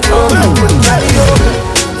would die for me.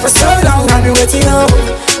 For so long I've been waiting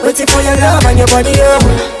for your love and your body,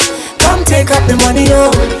 Come take up the money,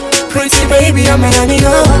 Pretty baby, I'm an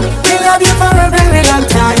animal. We love you for a very long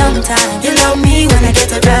time. You love me when I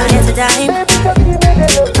get a dime.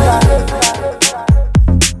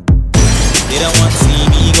 They don't want to see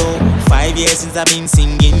me go. 5 years since I've been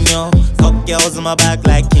singing, yo. Fuck girls on my back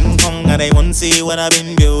like King Kong, and they won't see what I've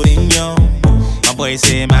been building, yo. My boy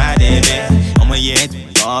say my baby, I'm a yet,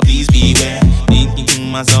 oh please beware. Thinking to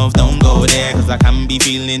myself, don't go there, cause I can be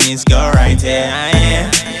feeling this girl right here.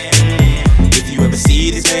 If you ever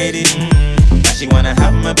see this lady, now she wanna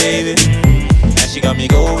have my baby, now she got me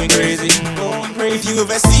going crazy. If you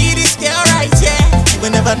ever see this girl right here, you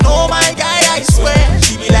will never know my guy, I swear.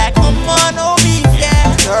 She be like, come on, no beef,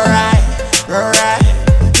 yeah. You're right.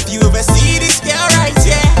 If you ever see this girl right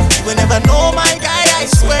here, you will never know my guy, I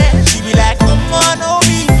swear. She be like, come on, no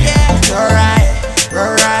beef, yeah. You're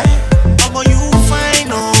right. Mama, you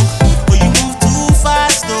fine, oh, but you move too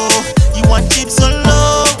fast, oh. You want chips so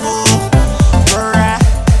low, oh. You're right.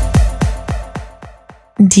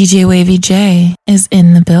 DJ Wavy J is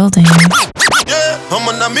in the building. I'm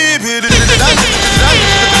on a maybe.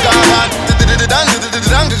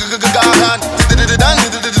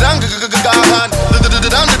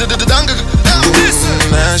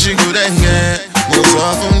 Now she go then get most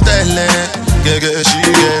of them tell get she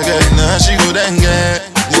get now she go then get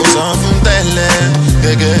most of them tell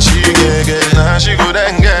get she get now she go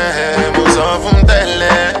then get most of them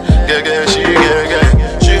tell get she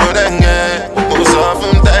go then get most of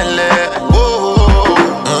them tell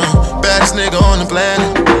baddest nigga on the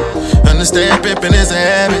planet. Understand pimpin' is a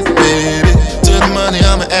habit, baby. To the money,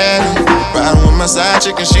 I'm an addict. Riding with my side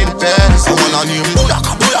chick and she the baddest. I wanna name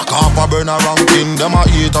Booyaka, for burn a ranking. Them a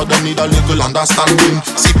hater, them need a little understanding.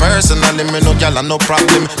 See personally, me no gyal and no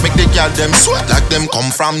problem. Make the gyal them sweat like them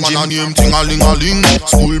come from gym. Wanna name ting-a-ling-a-ling.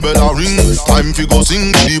 School bell a ring. Time fi go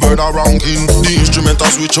sing, the bird a ranking. The instrument a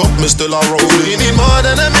switch up, me still a rolling. We need more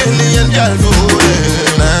than a million gyal to hold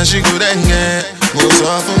it. Now she good and get most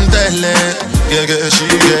of them tell it. Get she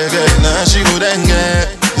get now she good and get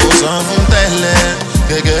most of them tell it.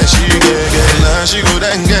 Get she get now she good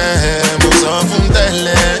and get most of them tell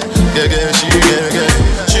it. Get she good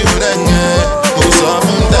and get most of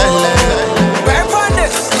them tell it. Rap on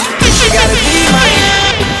this. She gotta be mine.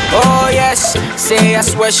 Oh yes, say I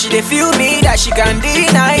swear she dey feel me that she can't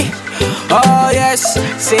deny. Oh yes,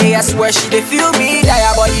 say I swear she dey feel me that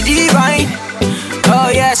her body divine. Oh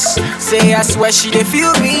yes, say I swear she dey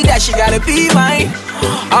feel me that she gotta be mine.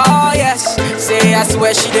 Oh yes, say I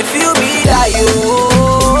swear she dey feel me that you.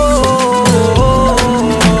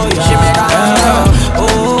 She make a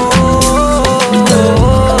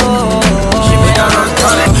she make a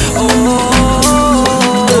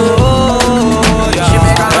she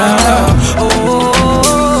make a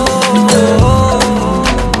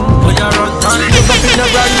when you run, look up in a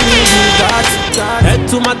brand new head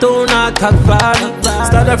to my toe, not a valley.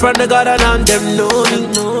 Started from the garden and them know me.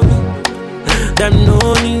 Them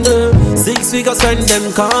know me. 6 figures when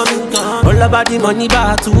them coming. All about the money,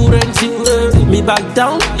 but to rent it. Me back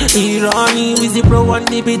down, Irani with the pro and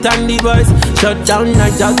the beat and the boys. Shut down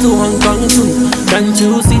like that to Hong Kong too. Can't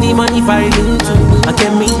you see the money filing too? I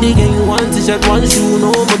can make the game one t-shirt, one shoe,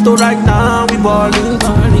 no motor right now we balling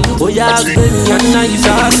too. Oh yeah, baby, and now you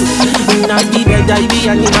start to. Inna the bed I be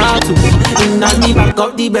animal too. Inna the back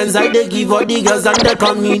of the Benz I they give all the girls and they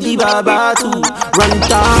call me the Baba too. Run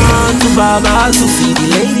down to Baba to see the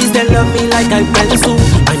ladies that love me like I plan to.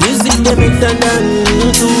 And you see them make them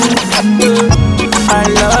dance too. I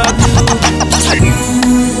love you.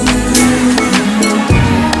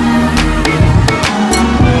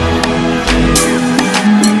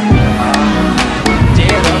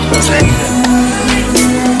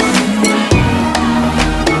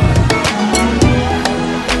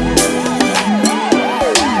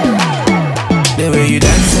 The way you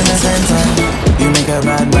dance in the center, you make a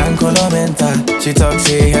bad man colomenta. She talk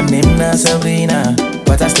say her name na Sabrina,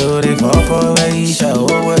 but I story for Aisha,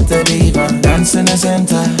 oh what a diva. Dance in the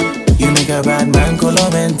center, you make a bad man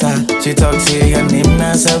colomenta. She talk say her name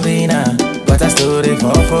na Sabrina, but I story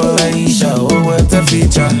for Aisha, oh what a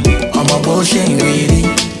feature. I'm a bullshit lady,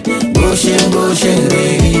 bullshit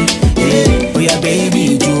lady. Yeah, oh yeah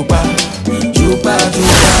baby, jupa.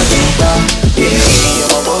 Yeah, I'm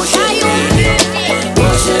a bullshit lady.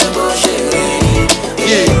 Bullshit lady.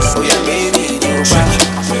 Yeah, oh yeah baby,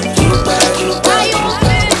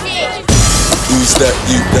 Who's that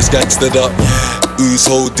you that's gangstered up? Who's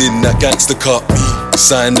holding that gangster cup?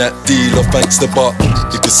 Sign that deal or thanks the buck.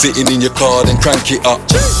 If you're sitting in your car then crank it up.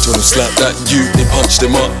 Tell them slap that you, then punch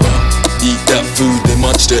them up. Eat that food, then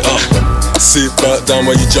munched it up. Sit back down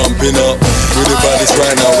while you jumping up. With the baddest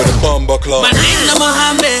right now with a bumper club. My name is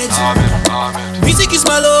Mohammed. Music is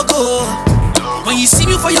my logo. When you see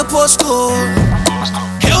me for your postcode,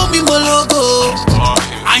 help me my logo.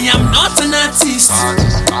 I am not an artist,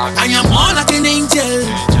 I am more like an angel.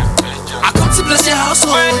 I come to bless your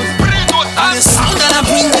household, and the sound that I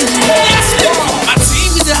bring in. My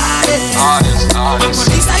team is the hardest, my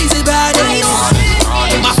producer is the baddest,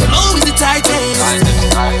 my flow is the tightest,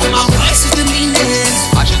 my voice is the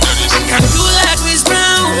meanest. I can do like Chris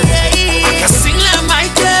Brown, I can sing like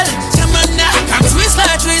Michael, I can twist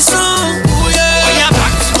like Trey Songz. Oh yeah,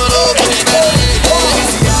 back to my logo. Who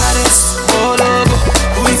is the hardest? Oh logo.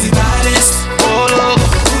 Who is the baddest? Oh logo.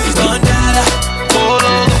 Who is Don Dada? Oh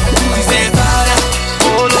logo. Who is their father?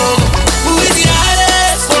 Oh logo. Who is the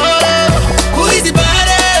hardest? Oh logo. Who is the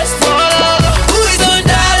baddest? Oh logo. Who is Don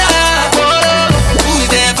Dada? Oh logo. Who is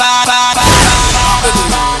their father?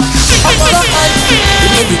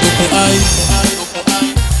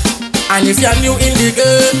 And if you're new in the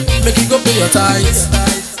game, make you go pay your tithes.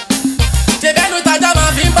 Jẹ́bẹ́nu tajà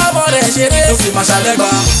máa fi ń bá ọmọ rẹ̀ ṣeré, ló fi máa ṣàlẹ́gbà.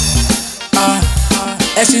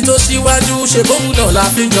 Ẹṣin tó ṣíwájú ṣe bóun náà la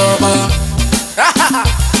fi ń jọba.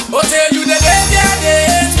 Ó tẹ you dey dey there dey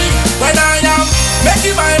hate me when I am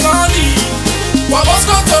making my money. From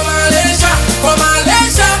Moscow to Malaysia, from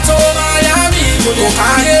Malaysia to Miami, mo lè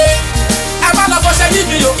káyé. Ẹ má lọ fọṣẹ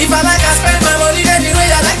níbi o, if I like I spend my money anyway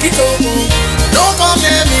I like it o. Don't come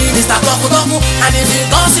near me, Mr. Toku Toku. And if you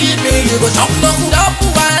don't see me, you go chop Toku. Double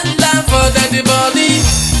one lamb for the body.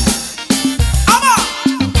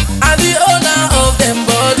 I'm the owner of them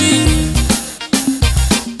body.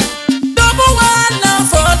 Double one lamb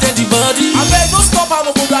for the body. I beg no stop, I'm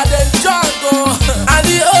gonna them jungle. I'm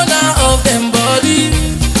the owner of them body.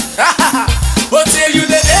 But till you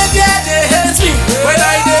they hate me when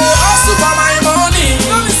I do hustle for my money.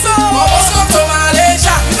 Almost come to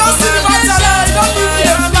Malaysia. You don't see the matter.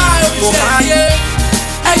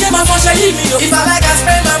 If I like I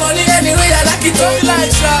spend my money anyway I like it too.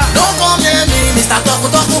 Don't come near me, Mr. Toku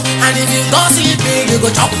Toku. And if you don't see me, you go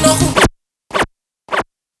chop Toku.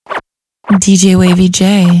 DJ Wavy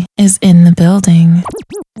J is in the building.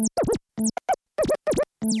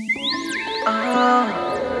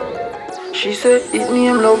 She said it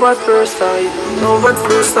name love at first sight. Love at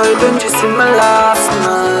first sight, then she see my last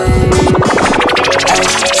night.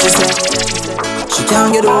 She said she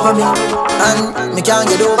can't get over me, and me can't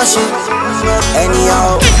get over she.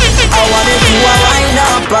 Anyhow, I wanted to wind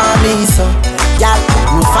up on me, so yeah,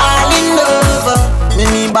 me fall in love.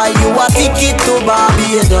 Me buy you a ticket to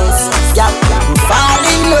Barbados. Yeah, me fall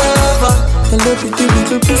in love. And the pretty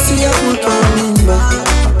little pussy I put coming back.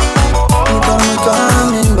 Me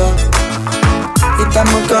coming back. It am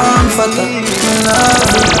a comforter. Me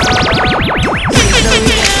love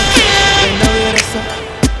you.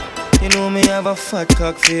 You know me have a fat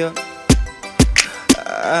cock for you.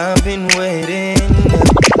 I've been waiting.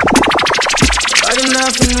 Nobody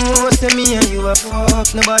nothing know, say me and you a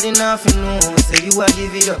fuck. Nobody nothing know, say you a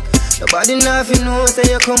give it up. Nobody nothing know, say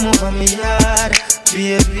you come over me yard.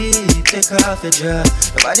 Baby, take off your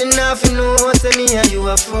dress. Nobody nothing know, say me and you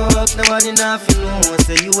a fuck. Nobody nothing know,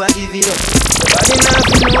 say you a give it up. Nobody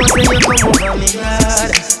nothing know, say you come over me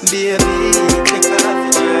yard. Baby, take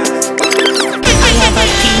off your dress. I have a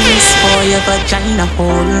penis for your vagina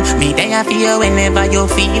hole. Me there for you whenever you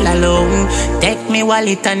feel alone. Take me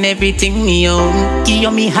wallet and everything me own. Give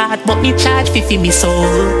you me heart but me charge fi me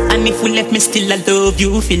soul. And if we left me still I love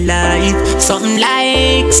you for life. Something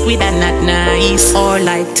like Squid and Not Nice, or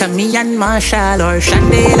like Tammy and Marshall, or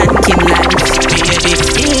Chandel and Kim Life. Baby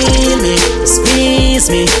feel me, squeeze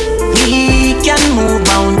me. We can move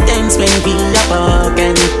mountains when we are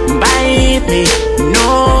walking. Bite me,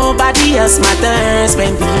 nobody else matters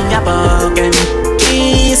when we are walking.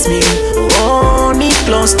 Kiss me, hold me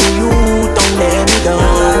close to you, don't let me go.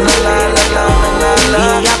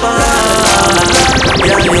 We are walking.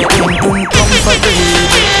 Yeah, your boom comfortable.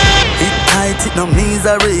 It tight, it no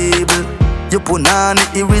miserable. You put on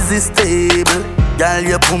it irresistible. Girl,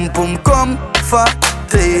 your pum comfortable.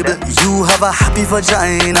 You have a happy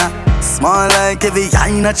vagina, small like every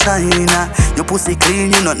hyena China. Your pussy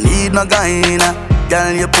clean, you don't need no gyna.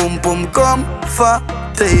 Girl, your pum comfortable.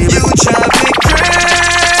 You drive me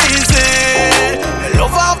crazy. I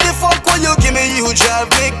love how the fuck when you give me, you drive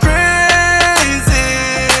me crazy.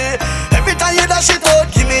 Every time you dash it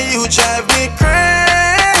out, give me, you drive me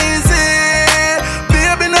crazy.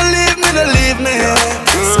 Baby, no leave me.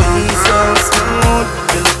 Skin so smooth,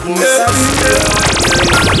 you look more sexy.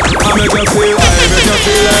 I make you feel like me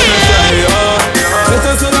fly, oh. Let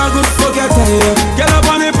us in a good fuck your tie. Get up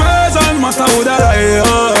on the person, master who that lie,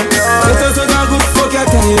 oh. Let us in a good fuck your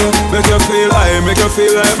tie. Make you feel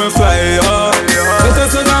like me fly, oh. Let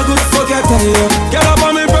us in a good fuck your tie. Get up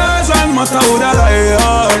on the person, master who that lie.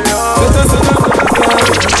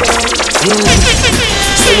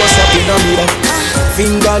 a me back.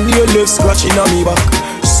 Fingernail left scratching a me back.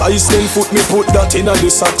 Size 10 foot me put that in a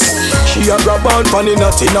the socks. She a grab on pan in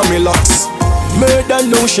a tin a me locks. Murder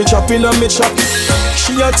now she chopping a me chop.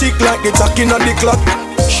 She a tick like the tack in a the clock.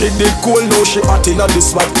 She did cool now she hot in a the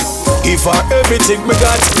spot. Give her everything me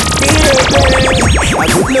got. Baby, I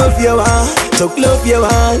could love you talk love you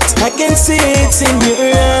want. I can see it in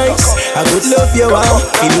your eyes. I could love you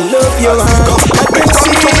feel love you want. I can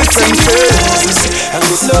see it in your eyes. I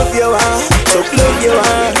could love you talk love you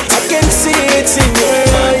want. I can see it in your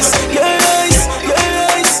eyes. Your eyes, your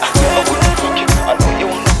eyes,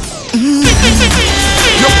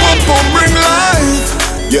 Your pum pum bring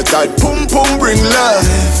life. Your tight pum pum bring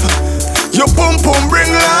life. Your pum pum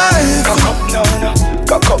bring life.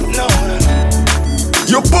 Cock up now.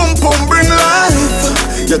 Your pum pum bring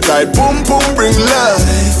life. Your tight pum pum bring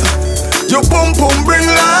life. Your pum pum bring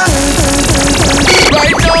life.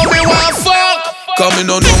 Right now me want fuck. Come in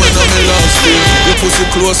on me last year. Your pussy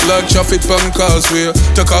close like traffic from causeway.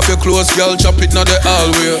 Take off your clothes, girl, chop it now the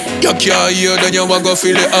hallway. You can't hear, then you want go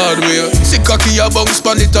feel the hard way. See cocky a bounce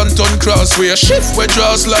pan it and turn crossway. Shift where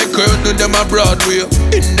draws like curtain, them a Broadway.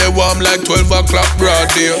 In the warm like 12 o'clock broad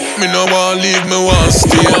day. Me no want leave, me want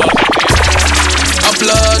stay.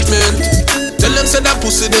 Applaudment. Tell them say that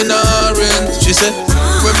pussy they not rent. She said,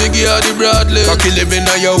 when me give her the Bradley. Cocky living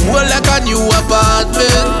on your wall like a new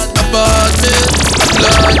apartment. Applaudment.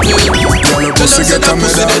 Tell them say that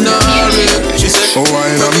pussy they not rent. She said,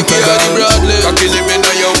 when me give her the Bradley. Cocky living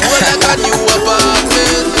on your wall like a new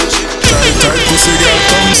apartment. Tight pussy girl,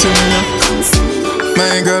 come see me now.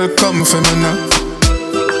 My girl, come for me now.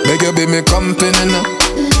 Beg you be me company now.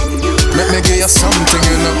 Make me give you something,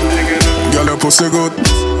 you know. Girl, your pussy good.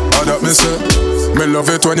 All that me say. Me love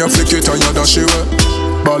it when you flick it and you dash it away.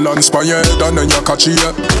 Balance by your head and then you catch it.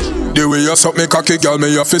 The way you suck me cocky, girl, me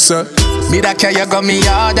your fist say. Me that care you got me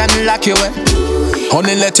hard and lock you away.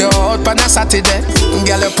 Honey let you out on a Saturday.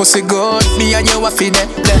 Girl, your pussy good, me and you a feed it.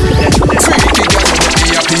 Freaky girl,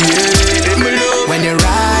 me happy, yeah. Me love when you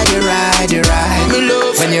ride, you ride, you ride. Me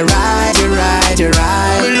love when you ride, you ride, you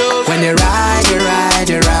ride. Me love when you ride, you ride,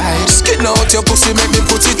 you ride. Skin out your pussy, make me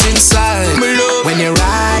put it inside. Me love when you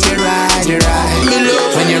ride, you ride, you ride. Me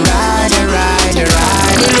love when you ride, you ride, you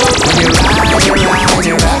ride. Me love when you ride,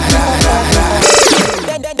 you ride, you ride.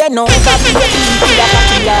 They know that we are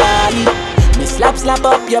me slap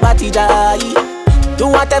up your body dry. Do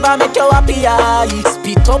whatever make you happy, aye.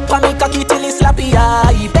 Spit up and make a kitty till it's slappy,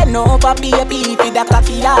 aye. Bend over baby for the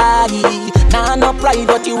cocky, aye. Nah no pride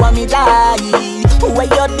but you want me die. Where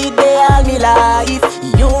you did they all me life.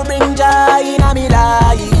 You bring joy in a me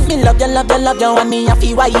life. Me love you and me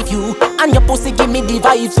happy wife you. And your pussy give me the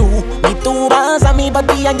vibe too. Me two bands and me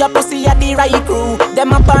body and your pussy are the right crew.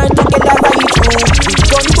 Them apart together right through. We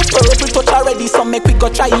done to purple touch already so make we go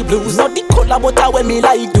try blues. Not the color but how when me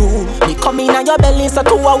like do. Me come in on your belly so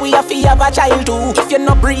to how we have to have a child too. If you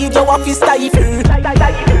not breathe you have to stifle.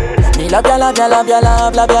 Me love you.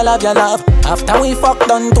 After we fuck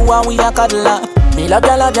done to how we a cuddle up. Me love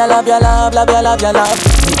you. Me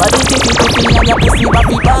body ticky and your pussy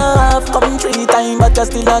baffy buff. Come 3 times but you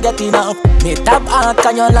still not get enough. Me tap hard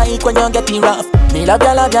can you like when you get it rough. Me love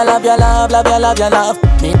you.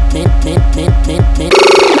 Me.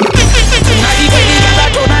 Tonight baby girl a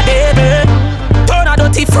turn a devil. Turn a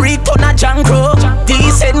dirty freak, turn a jankro.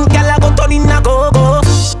 Decent girl a go turn in a go-go.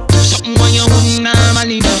 Something when you wouldn't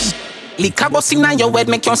normally do. Lick a bus inna your head,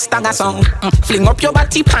 make you stagger song. Fling up your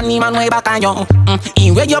body, panty man way back on you.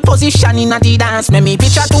 In where your position inna the dance, make me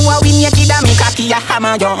picture to a win naked and make a key a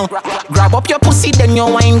hammer you. Grab up your pussy, then you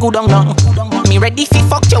wine good on you. Me ready fi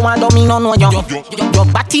fuck you and don't me no know you. Your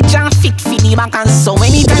body jam fit fi the back and so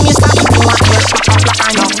anytime you stop it, you want your black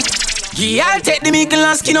on you. Yeah, I'll take the middle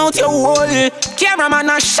and skin out your hole. Cameraman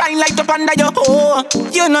a shine light up under your hole.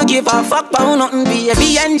 You no give a fuck about nothing,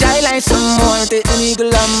 baby. Enjoy like some more. Take the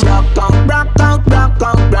middle and rock out.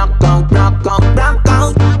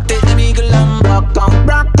 Take the middle and rock out.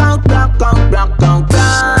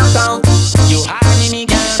 You are me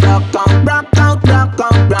girl. Rock out.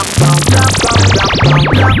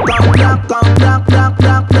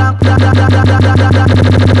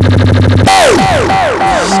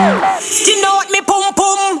 You know what me pum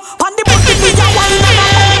pum on the body me a wine and a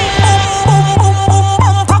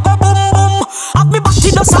boom. Have me body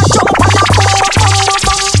just a jump and a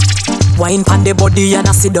boom. wine pan the body and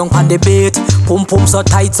I sit down on the bait. Pum pum so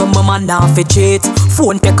tight, so my man now fit cheat.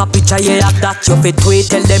 Phone take a picture, yeah, of that you fit tweet.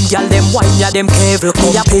 Tell them gyal them wine, yeah, them careful.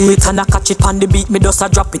 Me a pull it and I catch it on the beat, me just a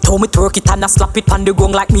drop it. How me twerk it and I slap it on the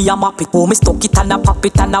gong like me a map it. Oh, me stuck it and I pop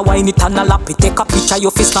it and I wine it and I lap it. Take a picture,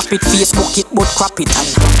 you fit snap it, Facebook it, but crap it and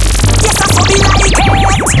yes, I saw me like it.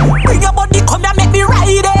 Bring your body, come and make me ride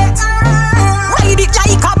it. Ride it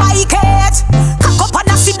like a bike it. Cock up and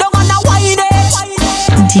I sit down and I wine it.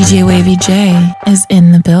 DJ Wavy J is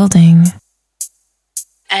in the building.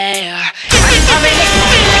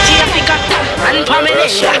 And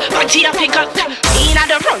party a pick up, in at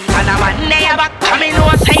the front and I'm on there back. Coming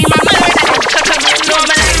over say my murder, cut up the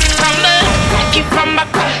normal rumble. Like it from back,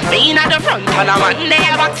 in at the front and I'm on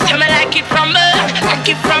there back. Tell me like it from back, like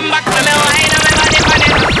it from back. Tell me why I'm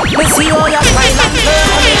body. Me see all your smile and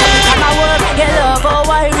curve, me come to my work. You love how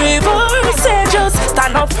I reverse it, just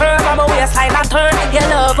stand up firm. I'm a waistline and turn. You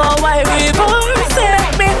love how I reverse it.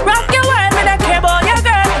 Me rock your world, me don't care about your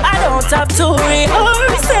girl. I don't have to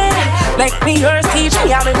rehearse it. Make me yours, teach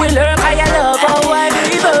me how me will learn. I love how I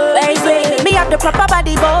reverse. Baby, me have the proper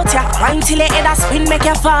body bout ya. Wine till your head a spin, make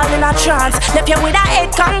you fall in a trance. Left you with a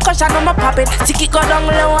head concussion, I'm a pop it. Tick it go down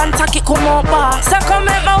low and tack it come up bar. So come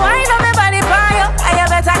make my wine on me body by you. I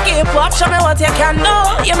better keep up, show me what you can do.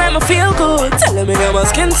 You make me feel good, telling me that my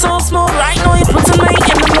skin so smooth. Right now it puts me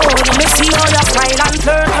in the mood. Me see all your smile and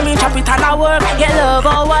flirt, I mean chop it and I work. You love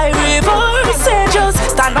how I reverse it, just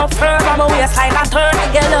stand up firm. I'm a waistline and turn.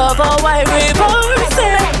 You love how I reverse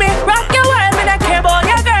it. Make me rock your world, me don't care about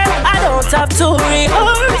your girl. I don't have to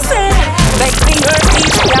rehearse it. Make me hurt,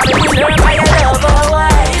 teach me how me learn. I love how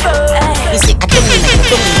I reverse. You see, I don't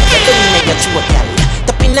mean your throat, gal.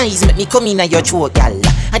 Tapping eyes make me come in your throat, gal.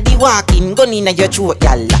 I di walking, gun in your throat,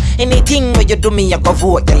 gal. Anything where you do me, I go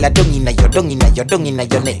vote, gal. Dung in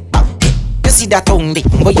your neck. You see that tongue,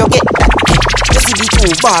 where you get that? You see the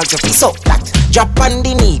two balls, you feel so that. Drop on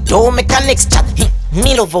the knee, don't make a next chat.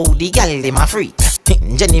 Me love how the gal dem a free.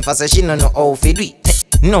 Jennifer says she no know how to do it.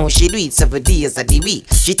 No, she do it 7 days of the week.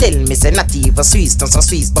 She tell me say not even Swiss, not so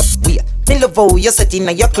Swiss, but weird. Me love how you set in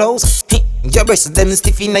your clothes. Your breasts them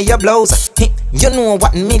stiff in your blouse. You know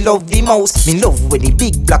what me love the most. Me love when the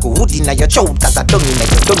big black hood in your throat. That a dung in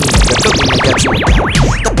your throat.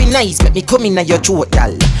 That be nice, make me come in your throat,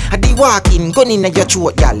 gal. I di walking, gun in your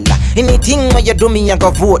throat, gal. Anything where you do me, I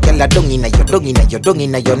go vote, gal. Dung in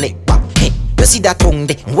your neck. You see that tongue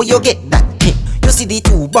there, where you get that? You see the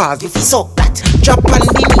two bars, you feel so that. Drop on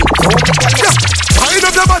the knee, wind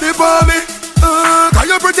up your body for me. Cause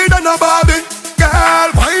you pretty than a Barbie. Girl,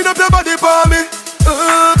 wind up your body for me.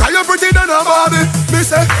 Cause you pretty than a Barbie. Me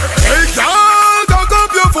say, hey girl, cock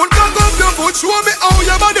up your foot. Show me how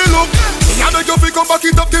your body look. Me a make you feel come back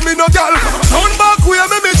it up, give me no girl. Turn back where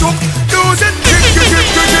me choke. Use it, grip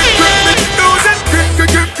me. Use it, grip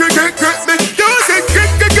me. Use it,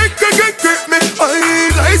 grip me.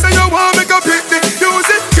 I say you want me go pick me.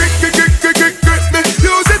 Use it, grip me.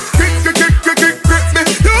 Use it, grip me.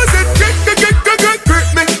 Use it,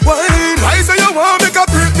 grip me. I say you want me go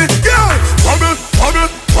pick me. Girl, wobble,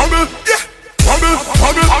 yeah. Wobble,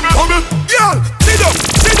 girl. Sit down.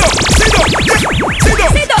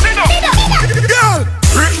 Girl,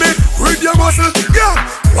 grip me with your muscle. Girl,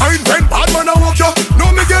 wine when bad man a walk you.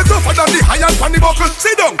 No me get tougher than the iron pan the buckle.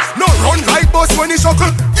 Sit down, no run like bus when he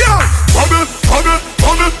shuckle. Girl, wobble,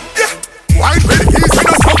 yeah. Wine when he's in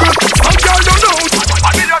a struggle. Some girl don't know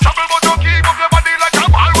body a trouble, but you keep up your body like a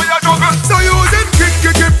ball when you juggle. So use it, grip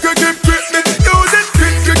me. Use it,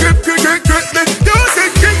 grip me. Use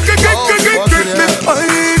it, grip me.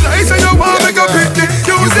 I say you want me go pick me.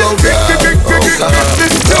 Use it, grip me.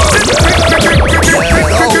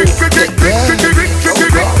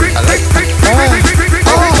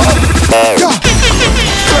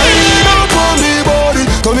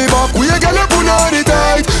 Turn me back, we a girl up on the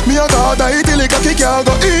tight. Me a thought I till it cocky can't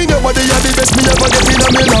go in. Your body a the best me ever get in a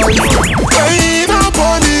me life. Climb up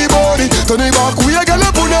on the body. Turn me back, we a girl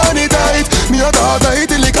up on the tight. Me a thought I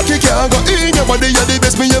till it cocky can't go in. Your body a the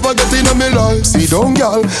best me ever get in a me life. See down,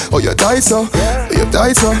 girl, oh you tight so, you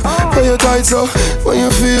tight so, oh you tight so. When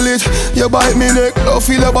you feel it, you bite me neck. Don't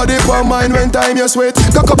feel your body for mine when time you sweat.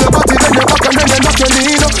 Cock up your body, then you back and then you knock your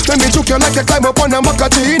knee. Let me juke you like you climb up on a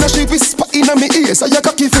macadina. She whisper in a me ear, so you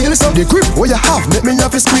cocky feel so. The grip where you have, make me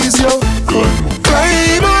have to squeeze you.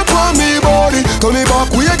 Climb up on me body, turn me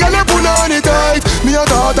back, we a girl up on it tight. Me a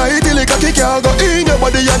thought I till it cocky can't go in. Your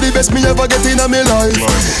body a the best me ever get in a me life.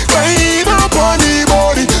 Climb up on the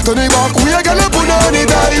body, turn me back, we a girl up on it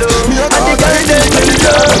tight. Me a thought I till it cocky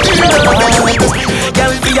can't go in.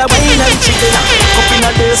 Girl, be a wine and chicken. Up in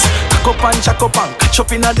a this. Jack up and catch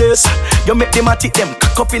up in a this. You make them a tick them,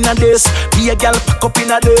 cock up in a this. Be a gal, pack up in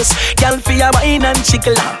a this. Gal for your wine and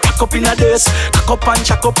jiggle and pack up in a this. Cock up and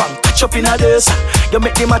jack up and catch up in a this. You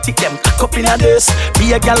make them a tick them, cock up in a this.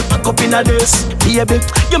 Be a gal, pack up in a this. Baby,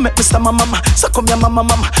 you make me stammer mama, so come here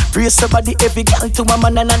mama. Brace your body, every gal to a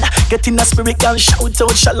man and get in a spirit, gal, shout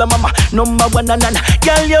out shalom mama. Number one and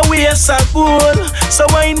gal, your waist are cool, so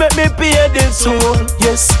wine make me pay the soul.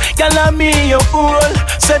 Yes, gal, I'm me your fool.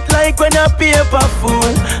 Set like when a paper fool.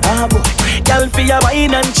 Ah boy, gal for your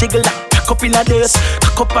wine and jiggle. Cock up in a this,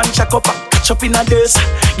 cock up and jack up and catch up in a this.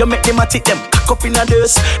 You make them a tick them, cock up in a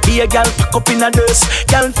this. Be a gal, pack up in a this.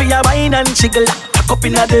 Gal for your wine and jiggle. Cock up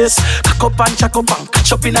in a this, cock up and jack up and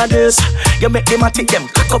catch up in a this. You make them a tick them,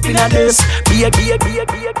 cock up in a this. Be a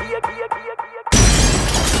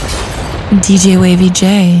DJ Wavy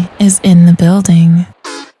J is in the building.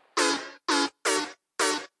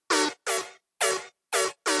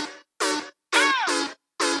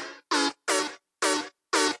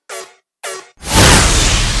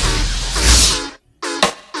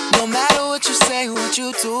 No matter what you say, what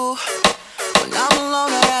you do, when I'm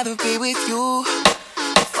alone, I'd rather be with you.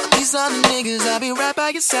 Fuck these other niggas, I'll be right by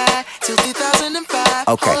your side till 2005.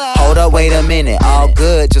 Okay, hold up, wait a minute. All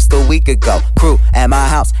good just a week ago. Crew at my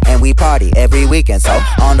house and we party every weekend. So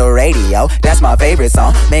on the radio, that's my favorite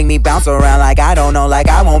song. Make me bounce around like I don't know, like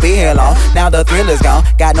I won't be here long. Now the thrill is gone,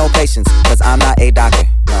 got no patience, cause I'm not a doctor.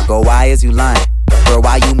 Go, why is you lying? Girl,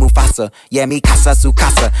 why you move faster? Yeah, me casa su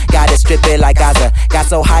casa. Gotta strip it like Gaza. Got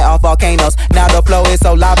so high off volcanoes, now the flow is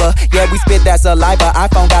so lava. Yeah, we spit that saliva.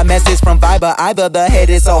 iPhone got message from Viber. Either the head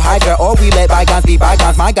is so hydra, or we let bygones be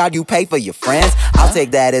bygones. My God, you pay for your friends. I'll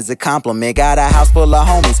take that as a compliment. Got a house full of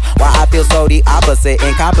homies. Why I feel so the opposite.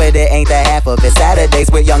 Incompetent ain't the half of it. Saturdays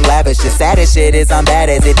with young lavish. The saddest shit is I'm bad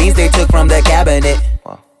as it. These they took from the cabinet.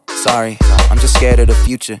 Sorry, I'm just scared of the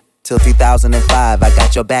future. Till 2005, I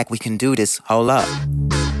got your back, we can do this, hold up.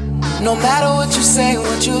 No matter what you say,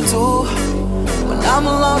 what you do, when I'm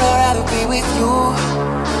alone, I'd rather be with you.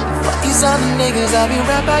 Fuck these other niggas, I'll be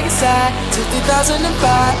right by your side till 2005.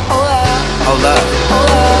 Hold up, hold up,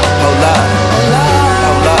 hold up, hold up,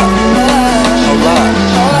 hold up, hold up, hold up,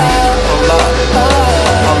 hold up, hold up,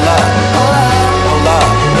 hold up, hold up,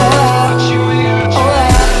 hold up.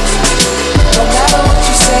 No matter what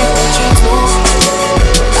you say, what you do,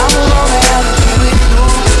 I'm alone, I'd rather be with you.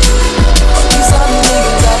 Fuck these other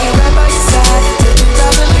niggas, I'll be right by your side till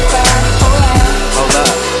 2005. Hold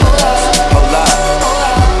up, hold up, hold up,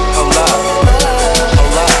 hold up, hold up,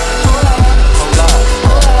 hold up,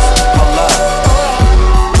 hold up.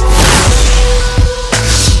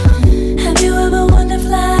 Have you ever wanted to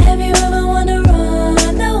fly? Have you ever wanted to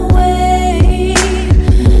run away?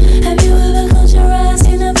 Have you ever closed your eyes,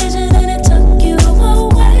 seen a vision and it took you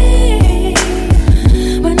away?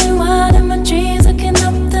 Running wild in my dreams, looking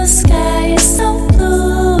up, the sky is so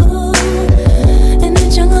blue. In the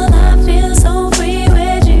jungle I feel so free,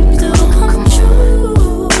 where dreams do come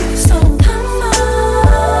true. So come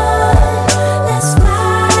on, let's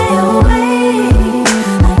fly away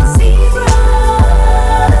like zebras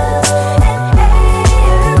and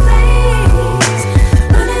airplanes,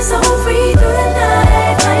 running so free through the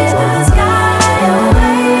night, flying the sky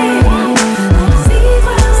away like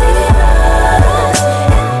zebras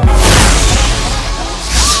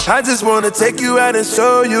I just wanna take you out and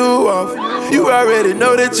show you off. You already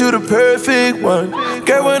know that you the perfect one.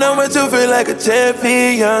 Girl, when I'm with you, feel like a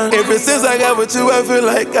champion. Ever since I got with you, I feel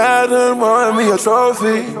like I done won me a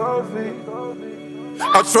trophy.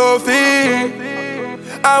 A trophy.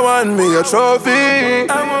 I want me a trophy.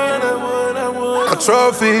 A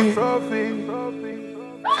trophy.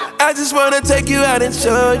 I just wanna take you out and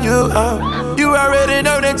show you off. You already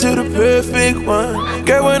know that you're the perfect one.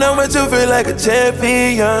 Girl, when I'm with you, feel like a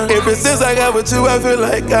champion. Ever since I got with you, I feel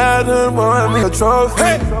like I done won me a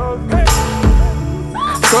trophy.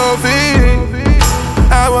 Trophy.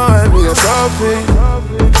 I want me a trophy.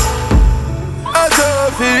 A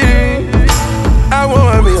trophy. I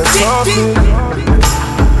want me a trophy.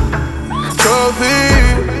 Trophy.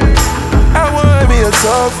 I want me a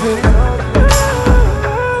trophy.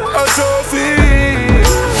 A trophy.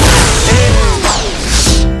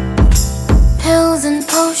 pills and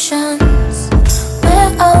potions,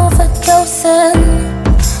 we're overdosing.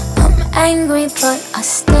 I'm angry but I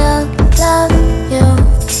still love you.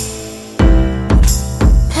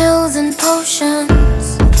 Pills and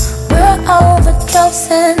potions, we're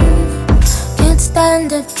overdosing. Can't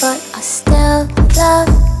stand it but I still love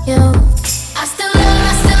you. I still love,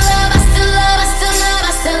 I still love, I still love, I still love,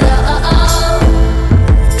 I still love.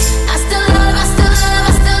 I still love, I still love,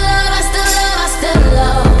 I still love, I still love, I still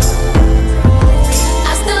love.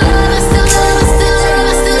 I still love, I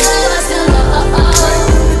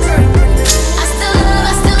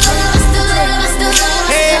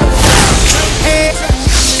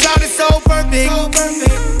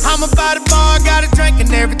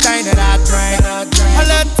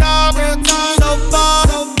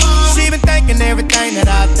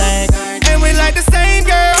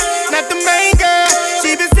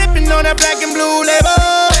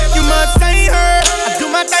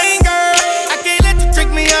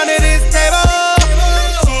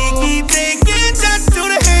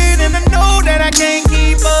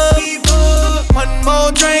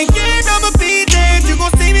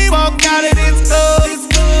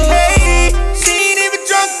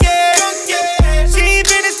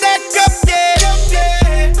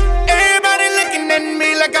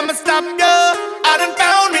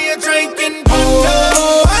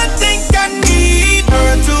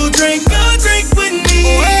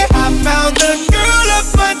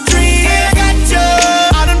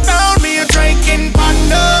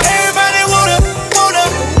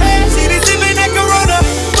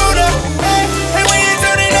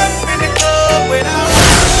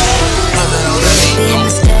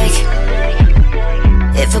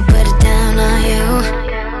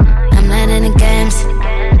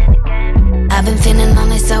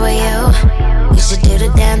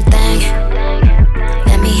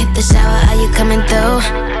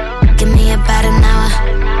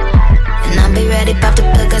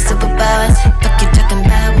superpowers. Fuck you talking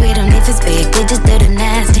about, we don't live as big, we just do the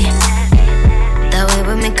nasty. That way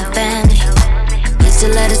we make a family. Used to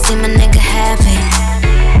let her see my nigga happy.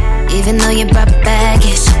 Even though you brought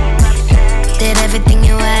baggage, did everything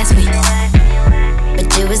you asked me,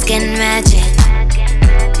 but you was getting ratchet.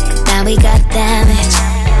 Now we got damage.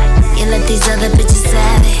 You let these other bitches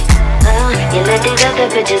have it. Oh, you let these other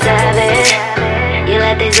bitches have it. You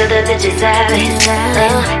let these other bitches have it.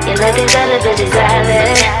 Oh, you let these other bitches have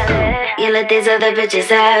it. You let these other bitches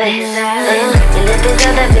have it. Oh, you let these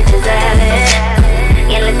other bitches have it.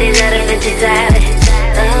 You let these other bitches have it.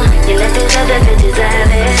 Oh, you let these other bitches have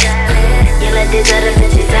it. You let these other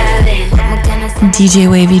bitches have it. DJ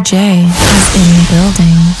Wavy J is in the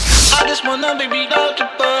building. I just wanna be beat out the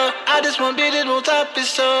bar. I just want beat it on top of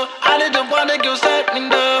so. I didn't wanna go stepping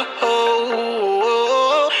though.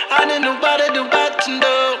 I didn't nobody do batting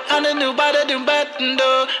though. I didn't nobody do batting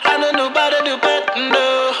though. I didn't nobody do batting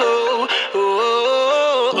though.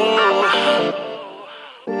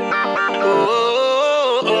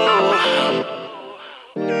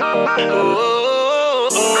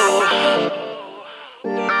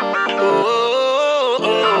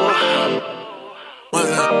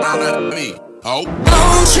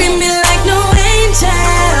 Don't treat me like no angel.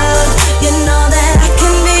 You know that I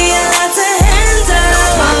can be a lot to handle.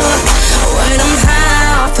 When I'm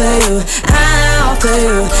high for you, high for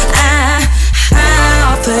you, high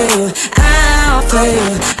for you, high for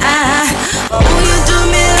you, oh, you do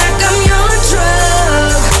me like I'm your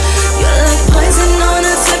drug. You're like poison on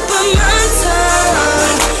the tip of my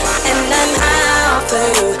tongue. And I'm high for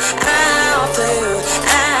you, high for you,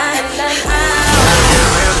 and I'm high.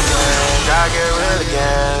 I get real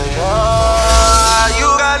again. Oh, you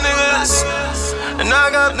got niggas, and I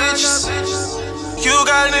got bitches. You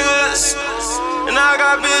got niggas, and I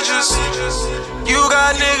got bitches. You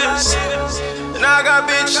got niggas, and I got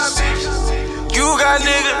bitches. You got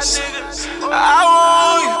niggas. I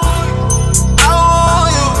want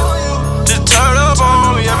you to turn up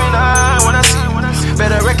on me every night when I see you.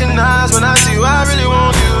 Better recognize when I see you. I really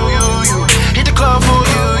want you. Hit the club for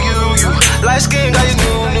you. Light skin got you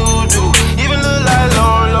new do. Even look like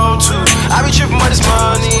low too. I be tripping with this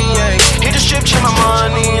money, yeah. Hit the strip, check my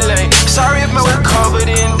money, like. Sorry if my whip covered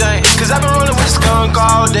in dang. Cause I been rolling with a skunk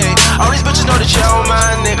all day. All these bitches know that you're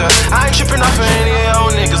my nigga. I ain't tripping off of any of your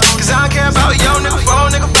niggas. Cause I don't care about yo nigga,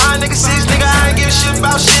 4 nigga, 5 nigga, 6 nigga. I ain't give a shit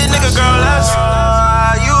about shit, nigga, girl, let's.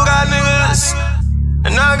 You got niggas,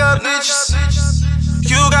 and I got bitches.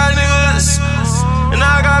 You got niggas, and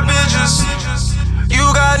I got bitches. You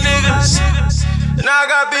got niggas, and I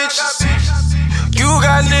got bitches. You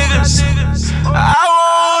got niggas. I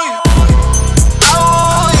want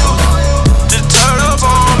you to turn up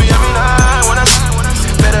on me every night when I see you.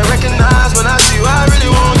 Better recognize when I see you. I really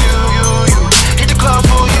want you. Hit the club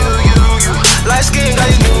for you. Light skin got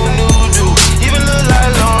you new do. Even look like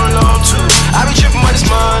low too. I be tripping with this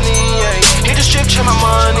money, yeah. Hit the strip, check my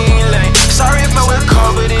money, like. Sorry if my whip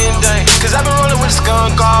covered in dang. Cause I been rolling with a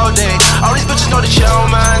skunk all day. All these bitches know that you're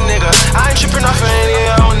my nigga. I ain't tripping off of any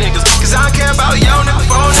of your niggas. Cause I don't care about yo nigga,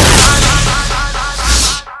 4 nigga.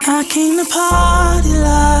 I came to party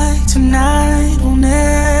like tonight will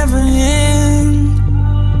never end.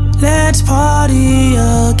 Let's party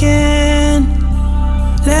again.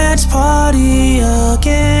 Let's party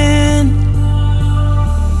again.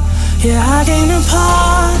 Yeah, I came to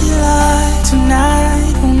party like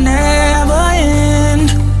tonight will never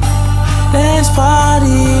end. Let's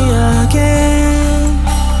party again.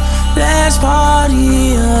 Let's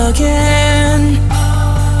party again.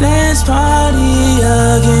 Let's party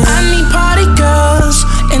again. I need party girls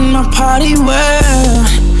in my party world.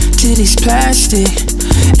 Titties plastic,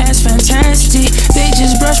 ass fantastic. They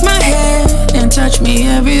just brush my hair and touch me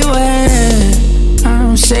everywhere. I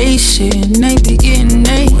don't say shit and they be getting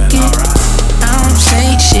naked. I don't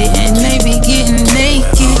say shit and they be getting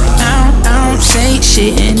naked. I don't say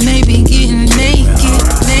shit and they be getting naked.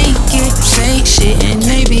 Say shit and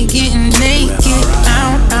they be getting naked.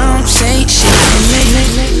 I don't say shit and they.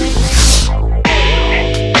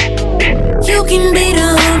 You can be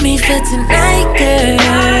the homie for tonight, girl.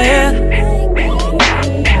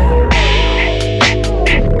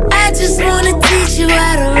 I just wanna teach you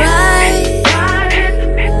how to ride.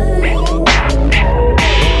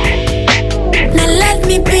 Now let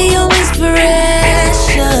me be your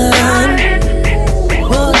inspiration.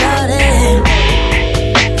 Oh, darling,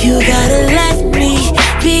 you gotta let me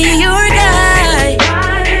be your guy.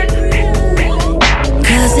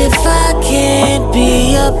 Cause if I can't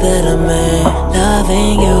be a better man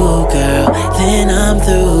loving you, girl, then I'm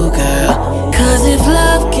through, girl. Cause if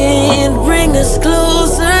love can't bring us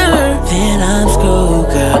closer, then I'm screwed,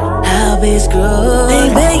 girl. is good.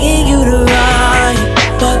 Ain't begging you to ride,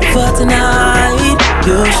 but for tonight,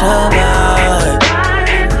 you'll survive.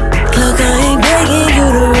 Look, I ain't begging you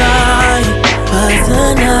to ride, but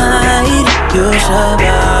tonight, you'll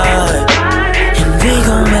survive. And we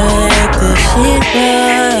gon' make this shit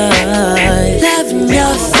right. Loving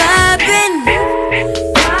your vibing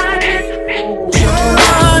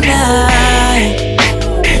all night,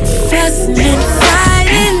 fussing and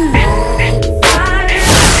fighting.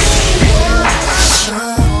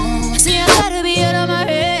 See, I gotta be out of my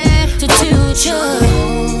head to teach you,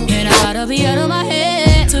 and I gotta be out of my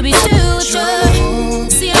head to be future.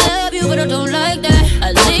 See, I love you, but I don't like that.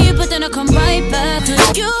 I leave, but then I come right back to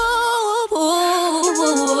you.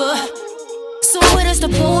 So what is the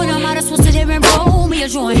point? I might as well sit here and roll me a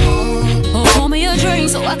joint, or pour me a drink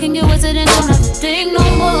so I can get with it and don't have to think no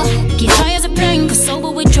more. Get high as a plane, cause sober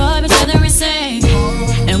we drive each other insane.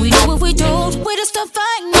 And we know if we don't, we just stop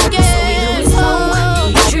fighting again. So either we smoke, or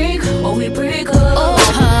we drink, or we break up.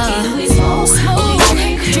 Either we smoke, or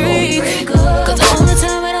we drink, cause all the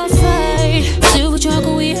time I don't fight, still we drunk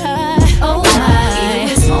or we high. Oh my, either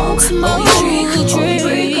we smoke, or we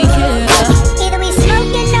drink, yeah. Either we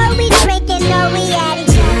smoking or we drinking or we at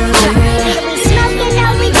each other. Either we smoking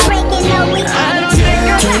or we drinking or we at each other.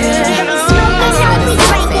 Either we smoking or we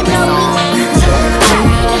drinking or we at each other.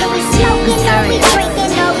 Either we smoking or we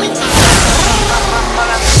drinking or we at each other.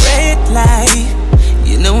 Red light,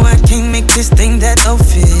 you know I can't make this thing that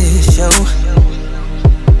official.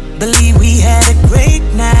 Believe we had a great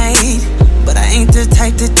night, but I ain't the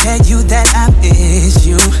type to tell you that I miss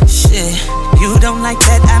you. Shit, you don't like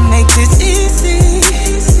that I make this easy.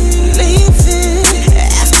 Leave it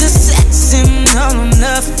after sex and all on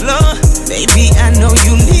the floor. Baby, I know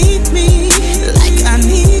you need me like I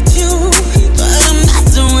need you, but I'm not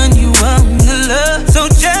the one you want to love. So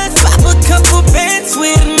just pop a couple bands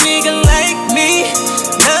with a nigga like me.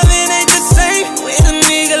 Loving ain't the same with a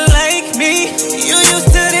nigga like me. You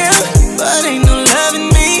used to them, but ain't no loving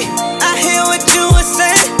me. I hear what you were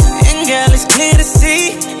saying, and girl, it's clear to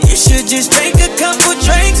see. You should just drink a couple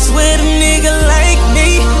drinks with a nigga like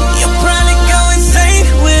me. You'll probably go insane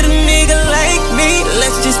with a nigga like me.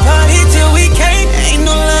 Let's just party till we can't. Ain't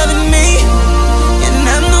no loving me, and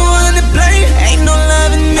I'm the one to blame. Ain't no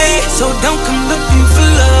loving me, so don't come looking for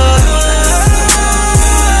love.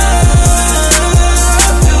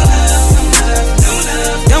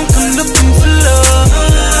 Don't come looking for love.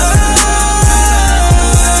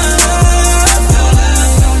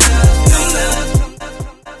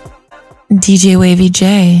 DJ Wavy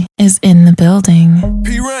J is in the building.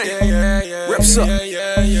 P-Rain, reps up.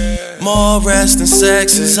 More rest and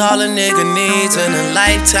sex is all a nigga needs, and a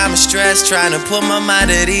lifetime of stress trying to put my mind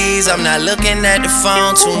at ease. I'm not looking at the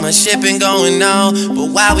phone, too much shit been going on, but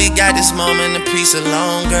while we got this moment of peace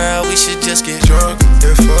alone, girl, we should just get drunk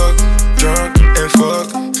and fuck, drunk and fuck,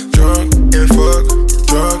 drunk and fuck,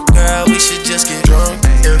 drunk. Girl, we should just get drunk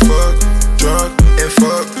and fuck, drunk and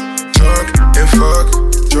fuck, drunk and fuck,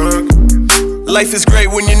 drunk. Life is great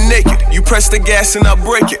when you're naked. You press the gas and I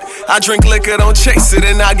break it. I drink liquor, don't chase it.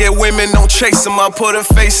 And I get women, don't chase them. I put her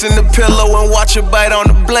face in the pillow and watch her bite on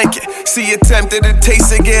the blanket. See you tempted to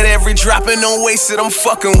taste it, get every drop and don't waste it. I'm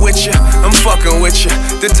fucking with you, I'm fucking with you.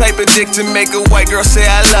 The type of dick to make a white girl say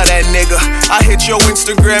I love that nigga. I hit your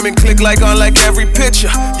Instagram and click like on like every picture.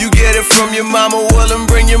 You get it from your mama, well and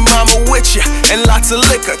bring your mama with you. And lots of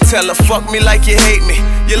liquor, tell her fuck me like you hate me.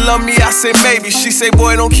 You love me, I say maybe. She say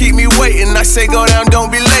boy don't keep me waiting. I say go down,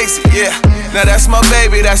 don't be lazy, yeah. Now that's my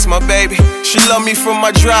baby, that's my baby. She love me from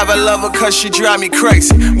my drive, I love her cause she drive me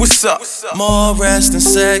crazy. What's up? More rest and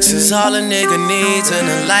sex is all a nigga needs, and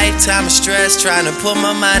a lifetime of stress trying to put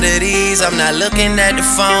my mind at ease. I'm not looking at the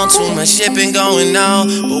phone, too much shit been going on,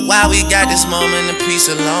 but while we got this moment of peace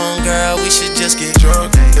alone, girl, we should just get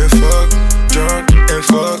drunk and fuck, drunk and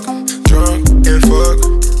fuck, drunk and fuck,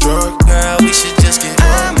 drunk. Girl, we should just get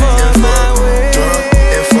drunk and fuck, drunk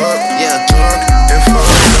and fuck, yeah, drunk and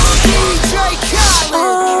fuck.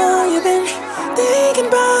 Oh, you've been thinking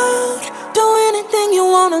about do anything you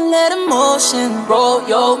wanna, let emotion roll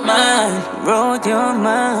your mind, roll your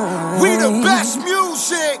mind. We the best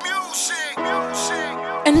music.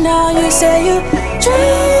 And now you say you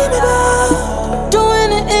dream about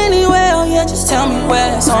doing it anywhere. Oh yeah, just tell me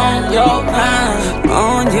where it's on your mind,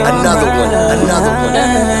 on your Another mind. one, another one.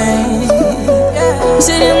 Yeah.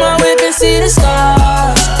 Sit in my whip and see the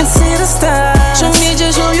stars, and see the stars. Show me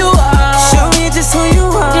just who you are, show me just who you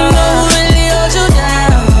are. You know who really holds you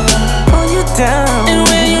down, hold you down. And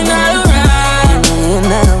when you're not around, you're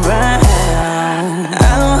not around,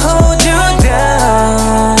 I don't hold you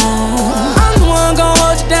down. I'm the one gon'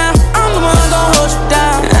 hold you down, I'm the one gon' hold you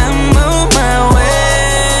down. I'm the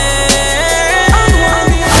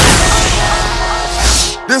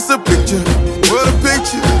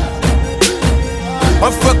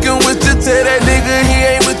I'm fucking with you, tell that nigga he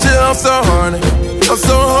ain't with you. I'm so horny, I'm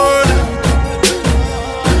so horny.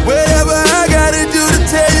 Whatever I gotta do to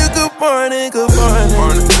tell you good morning, good morning.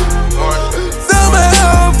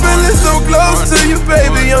 Somehow I'm feeling so close to you,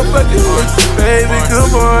 baby. I'm fucking with you, baby. Good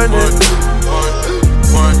morning.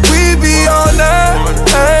 We be all night,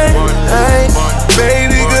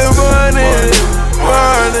 baby. Good morning,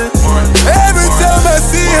 morning. Every time I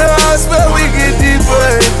see her, I swear we get deeper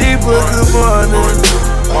and deeper. Good morning.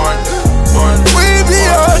 We be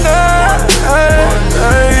all night,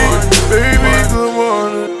 baby. Good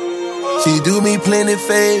morning. She do me plenty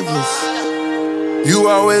favors. You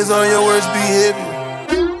always on your worst behavior.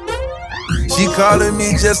 She calling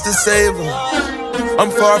me just to save her. I'm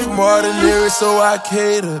far from ordinary, so I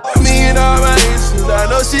cater. Me and all my issues, I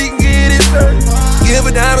know she can get it first. Give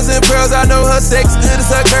her diamonds and pearls, I know her sex good as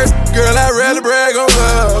her curse. Girl, I rarely brag on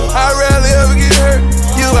love, I rarely ever get hurt.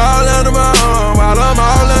 You all under my arm, while I'm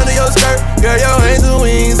all under your skirt. Girl, your angel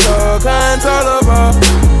wings so controllable.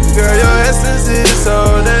 Girl, your essence is so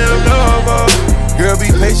damn normal. Girl, be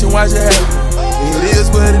patient, watch it happen. It is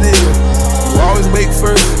what it is. You always wake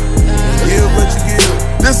first, give what you give.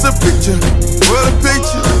 This a picture, what a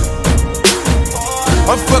picture.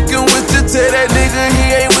 I'm fucking with you, tell that nigga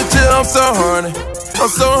he ain't with you. I'm so horny, I'm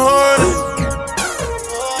so horny.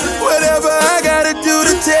 Whatever I gotta do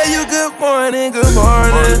to tell you good morning, good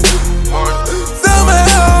morning.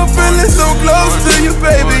 Somehow I'm feeling so close to you,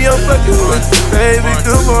 baby. I'm fucking with you, baby.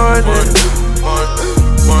 Good morning.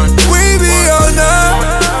 We be all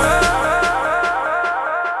night.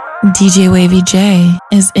 DJ Wavy J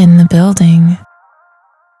is in the building.